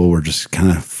people. We're just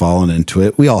kind of falling into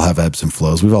it. We all have ebbs and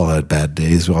flows. We've all had bad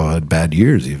days. We've all had bad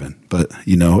years even. But,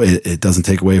 it doesn't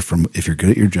take away from, if you're good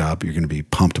at your job, you're going to be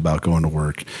pumped about going to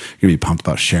work. You're going to be pumped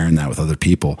about sharing that with other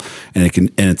people. And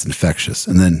it's infectious.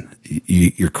 And then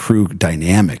your crew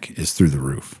dynamic is through the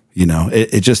roof.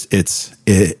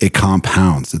 It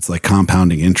compounds. It's like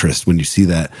compounding interest. When you see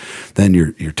that, then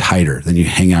you're tighter. Then you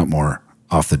hang out more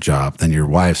off the job. Then your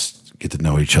wives get to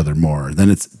know each other more. Then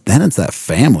it's that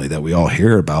family that we all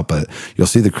hear about. But you'll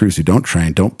see the crews who don't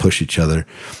train, don't push each other,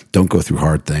 don't go through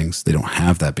hard things. They don't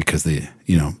have that because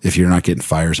if you're not getting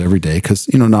fires every day,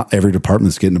 because not every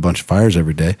department's getting a bunch of fires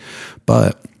every day,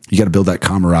 but you got to build that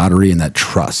camaraderie and that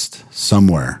trust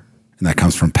somewhere, and that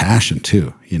comes from passion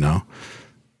too.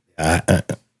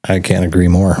 I can't agree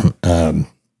more.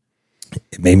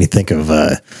 It made me think of,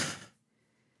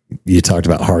 you talked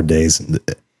about hard days.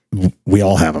 We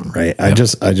all have them, right? Yep.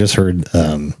 I just heard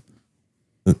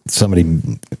somebody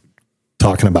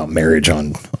talking about marriage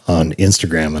on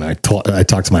Instagram, and I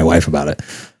talked to my wife about it.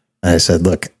 And I said,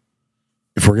 look,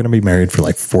 if we're going to be married for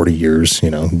like 40 years,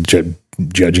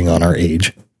 judging on our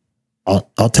age,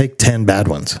 I'll take 10 bad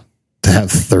ones to have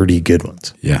 30 good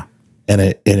ones. Yeah. And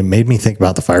it made me think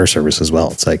about the fire service as well.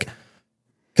 It's like,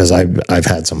 because I've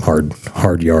had some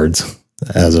hard yards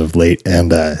as of late,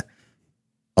 and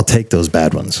I'll take those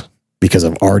bad ones because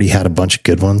I've already had a bunch of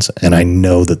good ones, and I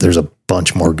know that there's a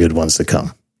bunch more good ones to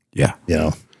come. Yeah.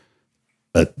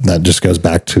 But that just goes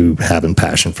back to having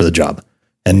passion for the job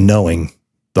and knowing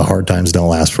the hard times don't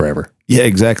last forever. Yeah,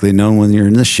 exactly. Knowing when you're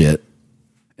in the shit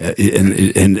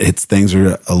and things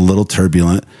are a little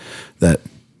turbulent, that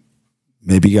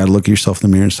maybe you got to look at yourself in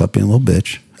the mirror and stop being a little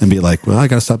bitch and be like, well, I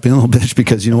got to stop being a little bitch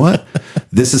because you know what?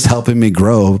 This is helping me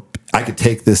grow. I could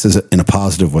take this in a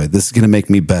positive way. This is going to make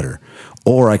me better,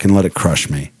 or I can let it crush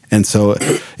me. And so,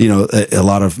 a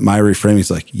lot of my reframing is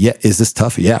like, yeah, is this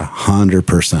tough? Yeah,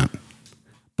 100%.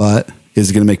 But is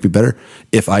it going to make me better?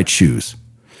 If I choose,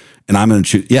 and I'm going to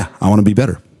choose, yeah, I want to be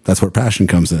better. That's where passion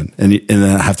comes in. And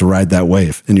then I have to ride that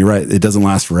wave. And you're right. It doesn't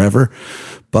last forever,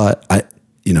 but I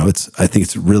think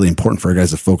it's really important for our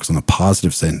guys to focus on the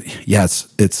positive, saying, yeah,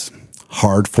 it's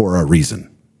hard for a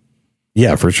reason.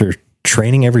 Yeah, for sure.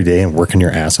 Training every day and working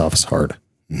your ass off is hard.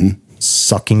 Mm-hmm.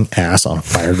 Sucking ass on a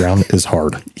fire ground is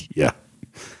hard. Yeah.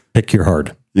 Pick your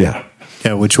hard. Yeah.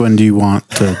 Yeah. Which one do you want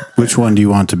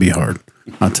to be hard?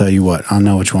 I'll tell you what, I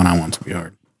know which one I want to be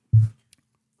hard.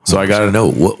 So I got to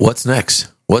know what's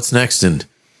next. What's next in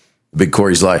Big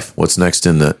Cory's life? What's next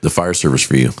in the fire service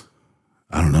for you?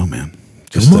 I don't know, man.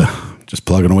 Just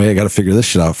plugging away. I got to figure this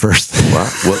shit out first.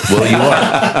 Well, you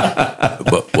are.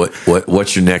 But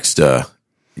what's your next?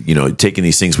 Taking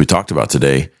these things we talked about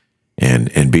today,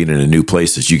 and being in a new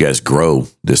place as you guys grow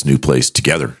this new place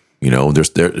together.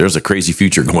 There's a crazy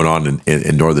future going on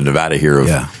in Northern Nevada here of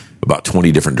about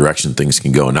 20 different directions things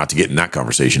can go. And not to get in that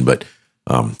conversation, but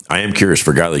I am curious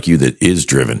for a guy like you that is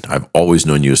driven. I've always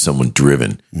known you as someone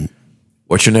driven.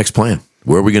 What's your next plan?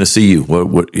 Where are we going to see you?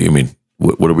 What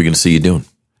are we going to see you doing?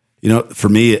 For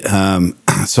me,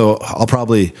 so I'll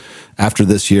probably, after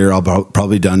this year, I'll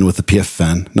probably done with the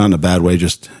PFN, not in a bad way,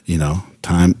 just,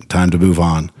 time to move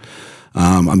on.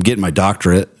 I'm getting my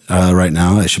doctorate right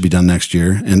now. I should be done next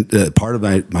year. And part of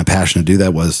my passion to do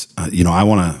that was,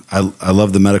 I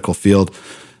love the medical field,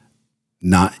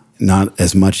 not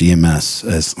as much EMS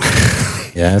as.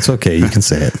 Yeah, it's okay. You can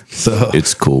say it. So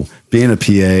it's cool. Being a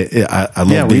PA, I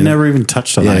love we never even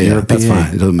touched on that. Yeah, that's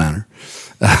fine. It doesn't matter.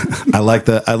 I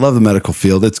love the medical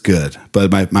field. It's good.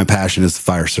 But my passion is the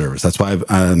fire service. That's why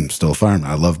I'm still a fireman.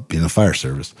 I love being in the fire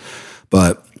service.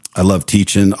 But I love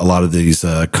teaching a lot of these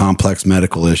complex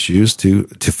medical issues to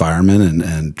firemen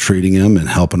and treating them and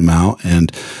helping them out.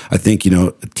 And I think,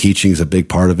 teaching is a big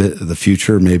part of it. The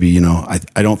future, maybe, I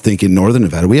don't think in Northern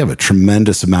Nevada, we have a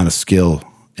tremendous amount of skill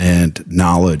and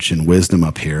knowledge and wisdom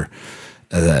up here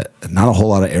that not a whole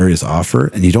lot of areas offer.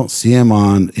 And you don't see them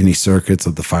on any circuits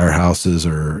of the firehouses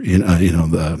or,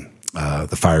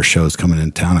 the fire shows coming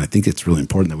in town. I think it's really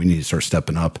important that we need to start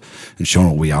stepping up and showing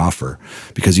what we offer,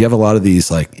 because you have a lot of these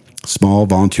like small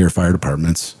volunteer fire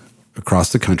departments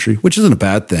across the country, which isn't a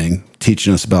bad thing,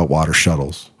 teaching us about water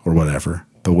shuttles or whatever.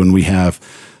 But when we have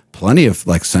plenty of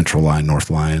like Central Line, North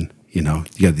Line, you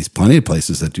got these plenty of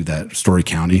places that do that, Story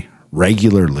County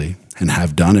regularly and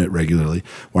have done it regularly.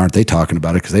 Why aren't they talking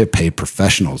about it? Because they have paid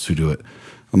professionals who do it.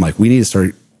 I'm like, we need to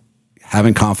start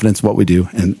having confidence in what we do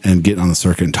and getting on the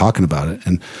circuit and talking about it.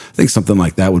 And I think something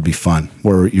like that would be fun,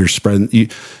 where you're spreading,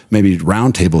 maybe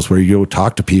round tables where you go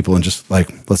talk to people and just like,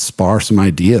 let's spar some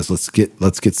ideas. Let's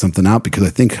get something out, because I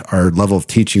think our level of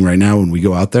teaching right now, when we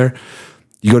go out there,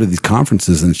 you go to these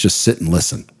conferences and it's just sit and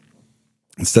listen.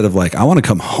 Instead of like, I want to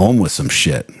come home with some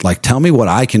shit. Like, tell me what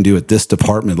I can do at this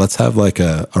department. Let's have like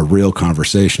a real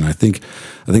conversation. I think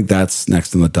that's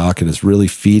next on the docket, is really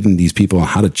feeding these people on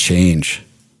how to change,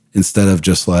 instead of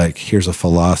just like, here's a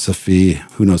philosophy.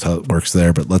 Who knows how it works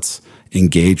there, but let's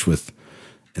engage with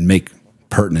and make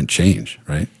pertinent change,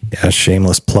 right? Yeah,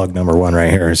 shameless plug number one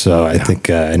right here. So I think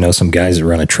I know some guys that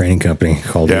run a training company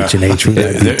called H&H. We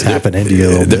might be tapping into you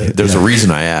a little bit. There's a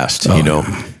reason I asked,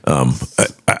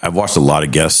 I've watched a lot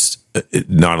of guests,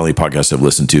 not only podcasts I've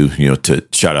listened to, to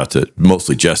shout out to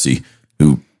mostly Jesse,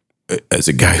 who, as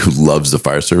a guy who loves the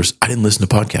fire service, I didn't listen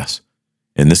to podcasts.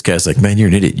 And this guy's like, man, you're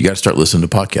an idiot. You got to start listening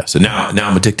to podcasts. And now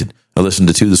I'm addicted. I listened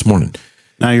to 2 this morning.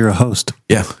 Now you're a host.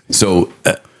 Yeah. So,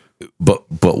 but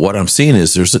what I'm seeing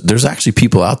is there's actually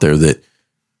people out there that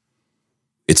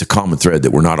it's a common thread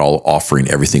that we're not all offering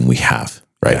everything we have,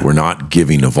 right? Yeah. We're not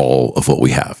giving of all of what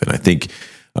we have. And I think,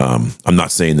 I'm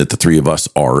not saying that the 3 of us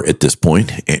are at this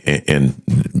point, and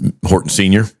Horton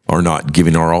Senior are not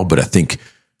giving our all, but I think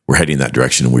we're heading that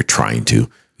direction and we're trying to.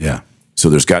 Yeah. So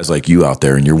there's guys like you out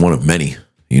there, and you're one of many.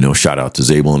 Shout out to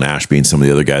Zabel and Ashby and some of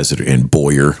the other guys that are in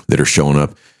Boyer that are showing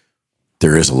up.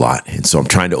 There is a lot, and so I'm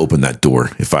trying to open that door.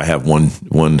 If I have one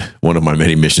of my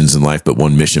many missions in life, but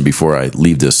one mission before I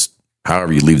leave this,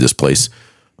 however you leave this place,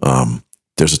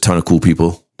 there's a ton of cool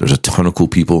people. There's a ton of cool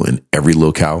people in every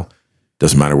locale.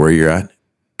 Doesn't matter where you're at.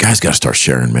 Guys got to start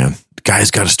sharing, man.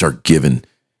 Guys got to start giving.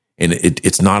 And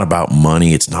it's not about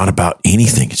money. It's not about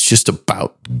anything. It's just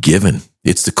about giving.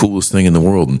 It's the coolest thing in the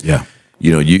world. And yeah.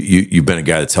 You've been a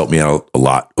guy that's helped me out a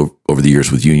lot over the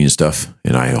years with union stuff.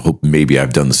 And I hope maybe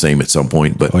I've done the same at some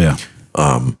point. But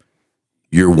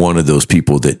you're one of those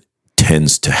people that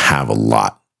tends to have a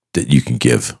lot that you can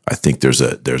give. I think there's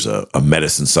a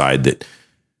medicine side that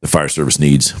the fire service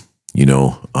needs,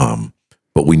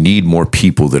 but we need more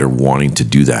people that are wanting to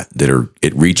do that are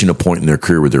at reaching a point in their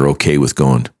career where they're okay with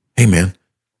going, hey man,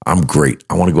 I'm great.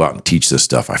 I want to go out and teach this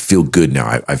stuff. I feel good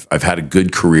now. I've had a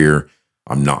good career.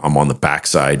 I'm on the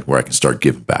backside where I can start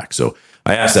giving back. So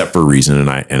I asked that for a reason, and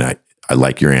I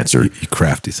like your answer. You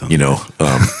crafty son.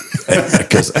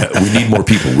 Because we need more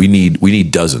people. We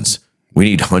need dozens. We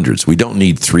need hundreds. We don't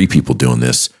need 3 people doing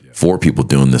this, 4 people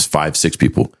doing this, 5, 6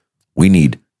 people. We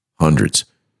need hundreds.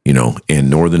 In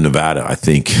Northern Nevada, I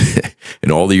think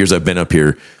in all the years I've been up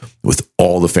here with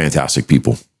all the fantastic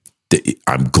people,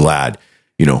 I'm glad,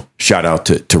 shout out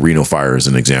to Reno Fire as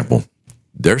an example.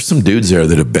 There's some dudes there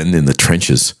that have been in the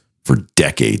trenches for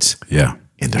decades. Yeah.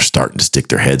 And they're starting to stick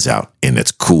their heads out, and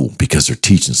it's cool because they're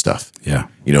teaching stuff. Yeah.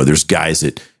 There's guys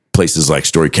at places like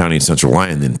Story County and Central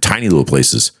Lyon and tiny little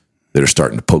places that are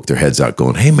starting to poke their heads out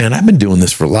going, hey man, I've been doing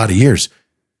this for a lot of years.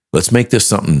 Let's make this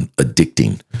something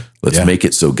addicting. Let's make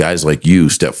it so guys like you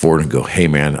step forward and go, hey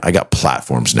man, I got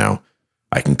platforms now.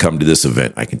 I can come to this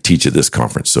event. I can teach at this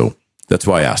conference. So that's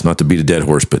why I asked, not to beat a dead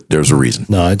horse, but there's a reason.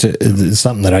 No, it's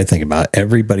something that I think about.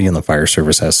 Everybody in the fire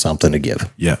service has something to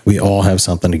give. Yeah. We all have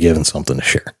something to give and something to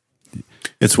share.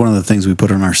 It's one of the things we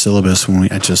put on our syllabus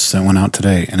I just went out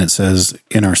today, and it says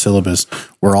in our syllabus,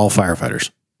 we're all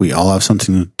firefighters. We all have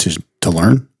something to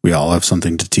learn. We all have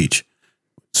something to teach.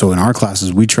 So in our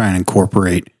classes, we try and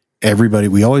incorporate everybody.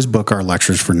 We always book our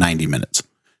lectures for 90 minutes,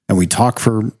 and we talk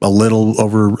for a little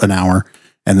over an hour,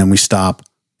 and then we stop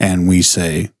and we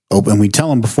say, open. We tell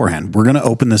them beforehand, we're going to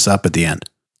open this up at the end.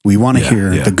 We want to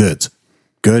hear the goods,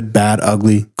 good, bad,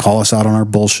 ugly. Call us out on our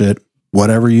bullshit,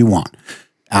 whatever you want.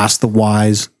 Ask the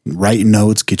whys, write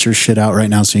notes, get your shit out right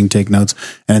now so you can take notes.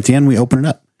 And at the end, we open it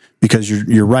up because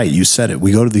you're right. You said it.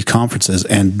 We go to these conferences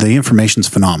and the information's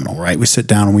phenomenal, right? We sit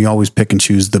down and we always pick and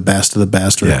choose the best of the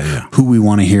best or who we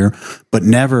want to hear, but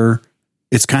never,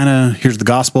 it's kind of, here's the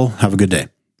gospel, have a good day.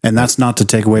 And that's not to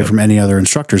take away from any other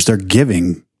instructors. They're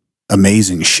giving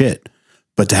amazing shit.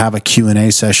 But to have a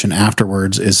Q&A session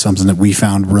afterwards is something that we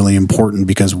found really important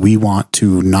because we want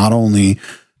to not only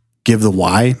give the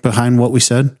why behind what we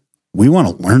said, we want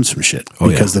to learn some shit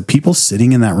because the people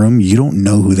sitting in that room, you don't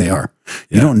know who they are.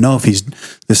 You don't know if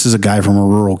this is a guy from a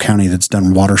rural county that's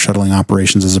done water shuttling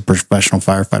operations as a professional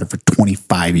firefighter for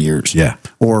 25 years. Yeah.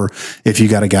 Or if you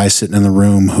got a guy sitting in the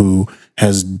room who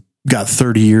has got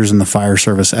 30 years in the fire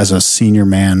service as a senior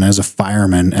man, as a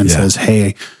fireman and says,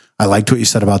 hey, I liked what you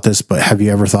said about this, but have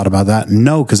you ever thought about that?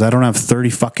 No, because I don't have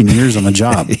 30 fucking years on the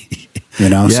job.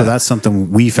 So that's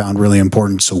something we found really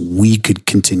important so we could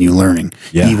continue learning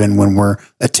even when we're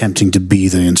attempting to be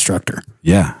the instructor.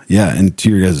 Yeah. And to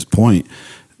your guys' point,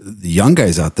 the young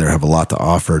guys out there have a lot to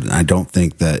offer. And I don't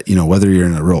think that, whether you're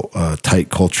in a real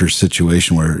tight culture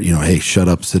situation where, hey, shut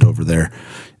up, sit over there.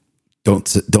 Don't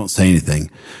say anything.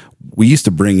 We used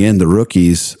to bring in the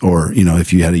rookies or,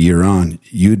 if you had a year on,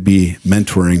 you'd be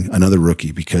mentoring another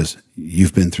rookie because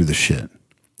you've been through the shit.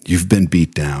 You've been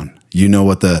beat down. You know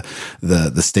what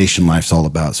the station life's all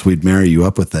about. So we'd marry you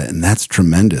up with that. And that's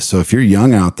tremendous. So if you're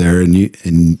young out there and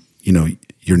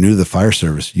you're new to the fire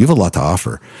service, you have a lot to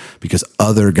offer because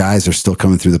other guys are still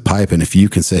coming through the pipe. And if you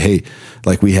can say, hey,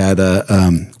 like we'd have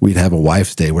a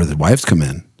wife's day where the wives come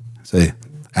in, say,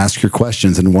 ask your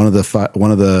questions. And one of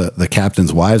the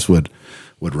captain's wives would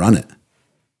run it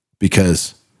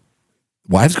because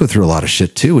wives go through a lot of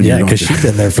shit too. Because she's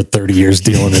been there for 30 years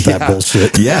dealing with that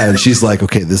bullshit. Yeah. And she's like,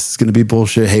 okay, this is going to be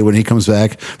bullshit. Hey, when he comes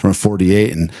back from a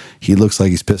 48 and he looks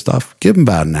like he's pissed off, give him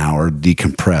about an hour to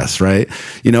decompress. Right.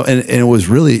 And it was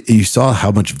really, you saw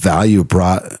how much value it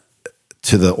brought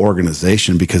to the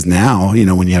organization because now,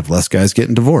 when you have less guys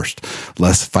getting divorced,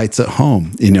 less fights at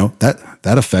home, that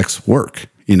affects work.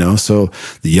 So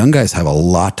the young guys have a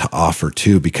lot to offer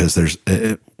too, because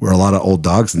we're a lot of old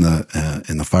dogs in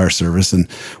the fire service, and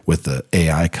with the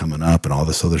AI coming up and all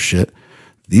this other shit,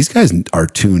 these guys are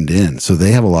tuned in, so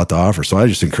they have a lot to offer. So I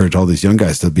just encourage all these young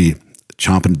guys to be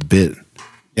chomping at the bit.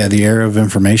 Yeah. The era of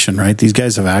information, right? These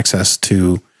guys have access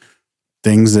to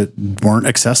things that weren't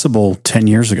accessible 10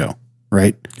 years ago.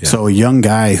 Right. Yeah. So a young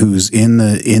guy who's in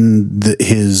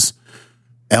his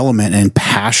element and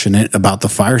passionate about the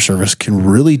fire service can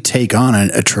really take on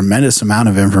a tremendous amount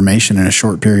of information in a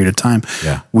short period of time.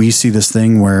 Yeah. We see this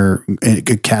thing where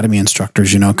academy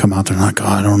instructors, come out there and like, oh,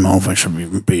 I don't know if I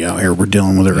should be out here. We're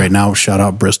dealing with it right now. Shout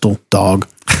out Bristol dog.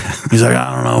 He's like,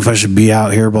 I don't know if I should be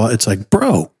out here, but it's like,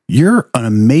 bro, you're an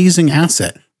amazing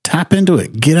asset. Tap into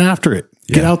it. Get after it.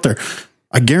 Get out there.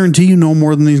 I guarantee you know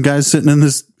more than these guys sitting in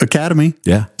this academy.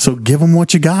 Yeah. So give them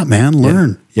what you got, man.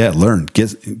 Learn. Yeah. Learn. Get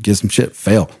some shit.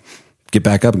 Fail. Get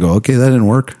back up and go, okay, that didn't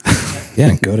work.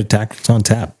 Go to Tactics on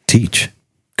Tap. Teach.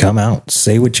 Come out.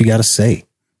 Say what you got to say.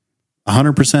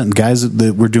 100%. Guys,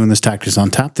 that we're doing this Tactics on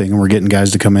Tap thing, and we're getting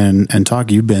guys to come in and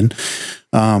talk. You've been.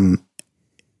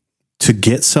 To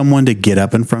get someone to get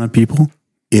up in front of people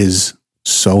is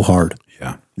so hard.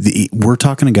 Yeah. We're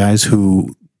talking to guys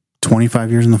who 25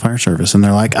 years in the fire service, and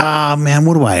they're like, man,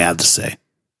 what do I have to say?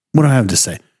 What do I have to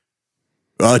say?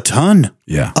 A ton.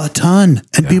 Yeah. A ton.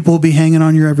 And people will be hanging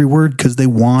on your every word because they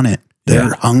want it.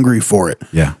 They're hungry for it.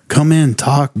 Yeah. Come in,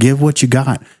 talk, give what you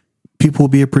got. People will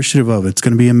be appreciative of it. It's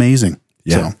going to be amazing.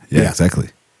 Yeah. So, yeah, exactly.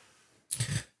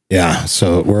 Yeah.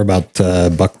 So we're about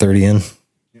 $1:30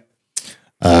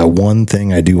 in. One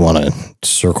thing I do want to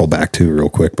circle back to real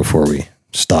quick before we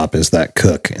stop is that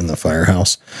cook in the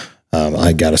firehouse.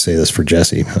 I got to say this for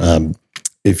Jesse.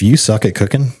 If you suck at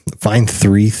cooking, find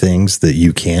 3 things that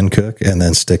you can cook and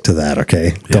then stick to that.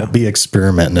 Okay. Yeah. Don't be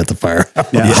experimenting at the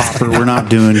firehouse. Yeah. Hopper, we're not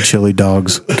doing chili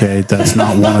dogs. Okay. That's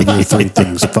not one of your 3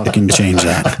 things. Fucking change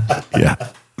that. Yeah.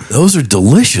 Those are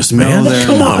delicious, man. No,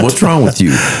 come on. What's wrong with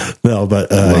you? No, but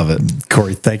love it.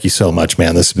 Corey, thank you so much,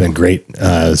 man. This has been great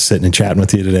sitting and chatting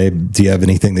with you today. Do you have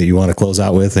anything that you want to close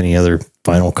out with? Any other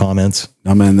final comments?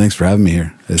 No, man. Thanks for having me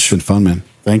here. It's been fun, man.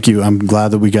 Thank you. I'm glad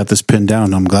that we got this pinned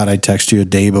down. I'm glad I texted you a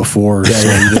day before, so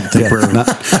you didn't think we're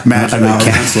magically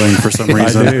canceling for some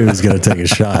reason. I knew he was going to take a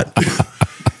shot.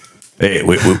 Hey,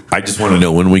 I just want to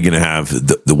know when we're going to have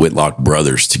the Whitlock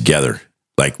brothers together.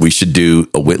 Like, we should do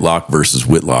a Whitlock versus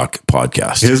Whitlock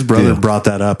podcast. His brother brought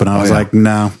that up, and I was like,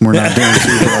 no, we're not doing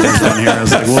two brothers on here. I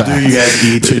was like, we'll do you guys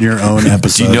each in your own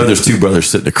episode. Do you know there's two brothers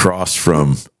sitting across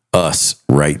from us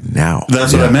right now?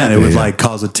 That's what I meant. It would like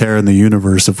cause a tear in the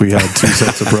universe if we had two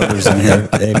sets of brothers in here.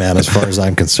 Hey, man, as far as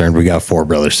I'm concerned, we got 4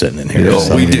 brothers sitting in here.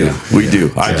 Oh, we do. We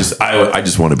do. I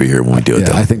just want to be here when we do it,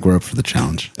 though. I think we're up for the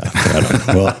challenge.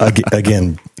 Well,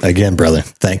 again, brother,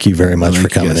 thank you very much for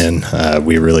coming in.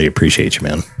 We really appreciate you,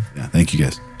 man. Yeah, thank you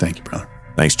guys. Thank you, brother.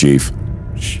 Thanks, Chief.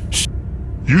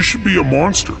 You should be a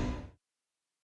monster.